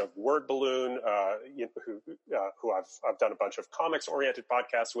Suntress of Word Balloon, who I've done a bunch of comics-oriented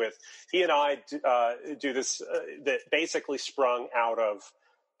podcasts with. He and I do this that basically sprung out of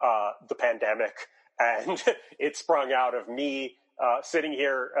the pandemic, and it sprung out of me sitting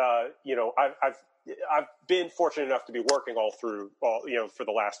here. I've been fortunate enough to be working for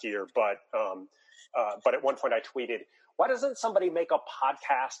the last year, but at one point I tweeted, why doesn't somebody make a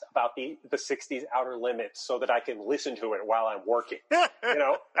podcast about the 60s Outer Limits so that I can listen to it while I'm working? And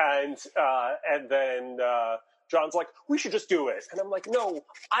then John's like, we should just do it. And I'm like, no,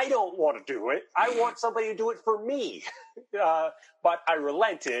 I don't want to do it. I want somebody to do it for me. But I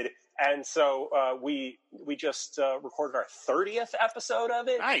relented. And so we just recorded our 30th episode of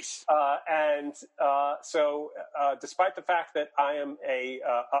it. Nice. So despite the fact that I am a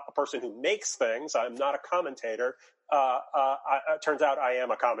person who makes things, I'm not a commentator. It turns out I am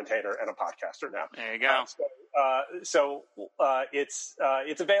a commentator and a podcaster now. There you go. So it's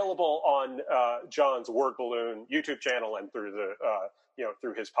available on John's Word Balloon YouTube channel and through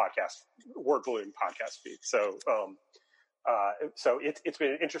through his podcast Word Balloon podcast feed. So it's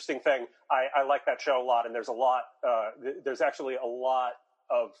been an interesting thing. I like that show a lot, and there's actually a lot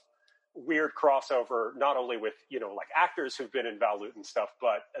of weird crossover, not only with like actors who've been in Val Lewton stuff,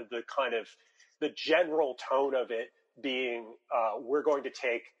 but the general tone of it being we're going to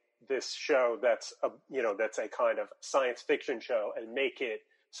take this show that's a kind of science fiction show and make it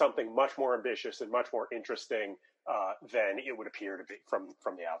something much more ambitious and much more interesting than it would appear to be from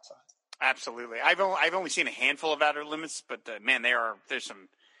the outside. Absolutely. I've only seen a handful of Outer Limits, but man, there's some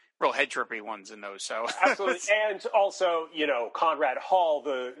real head trippy ones in those. So absolutely, and also Conrad Hall,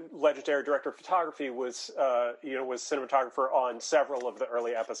 the legendary director of photography, was cinematographer on several of the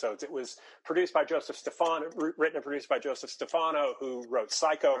early episodes. It was produced by Joseph Stefano, written and produced by Joseph Stefano, who wrote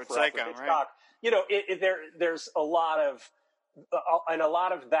Psycho for Alfred Hitchcock. Right. There's a lot of. And a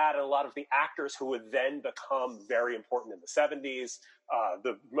lot of that, and a lot of the actors who would then become very important in the 70s.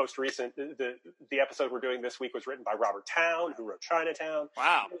 The most recent, the episode we're doing this week was written by Robert Towne, who wrote Chinatown.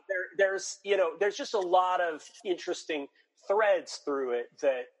 Wow. There's just a lot of interesting threads through it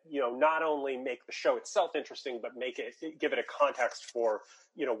that, not only make the show itself interesting, but give it a context for,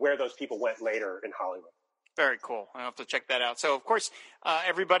 where those people went later in Hollywood. Very cool. I'll have to check that out. So, of course,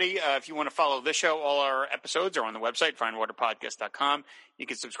 everybody, if you want to follow this show, all our episodes are on the website, fireandwaterpodcast.com. You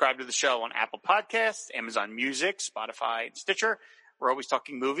can subscribe to the show on Apple Podcasts, Amazon Music, Spotify, and Stitcher. We're always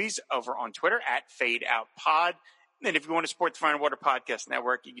talking movies over on Twitter at FadeOutPod. And if you want to support the Fire and Water Podcast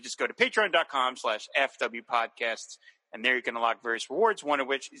Network, you can just go to patreon.com/FWPodcasts. And there you can unlock various rewards, one of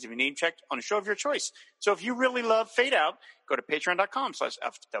which is if you name checked on a show of your choice. So if you really love Fade Out, go to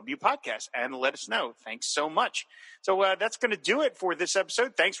patreon.com/FWPodcast and let us know. Thanks so much. So that's going to do it for this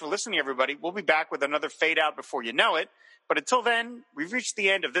episode. Thanks for listening, everybody. We'll be back with another Fade Out before you know it. But until then, we've reached the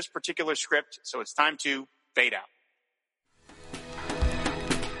end of this particular script, so it's time to fade out.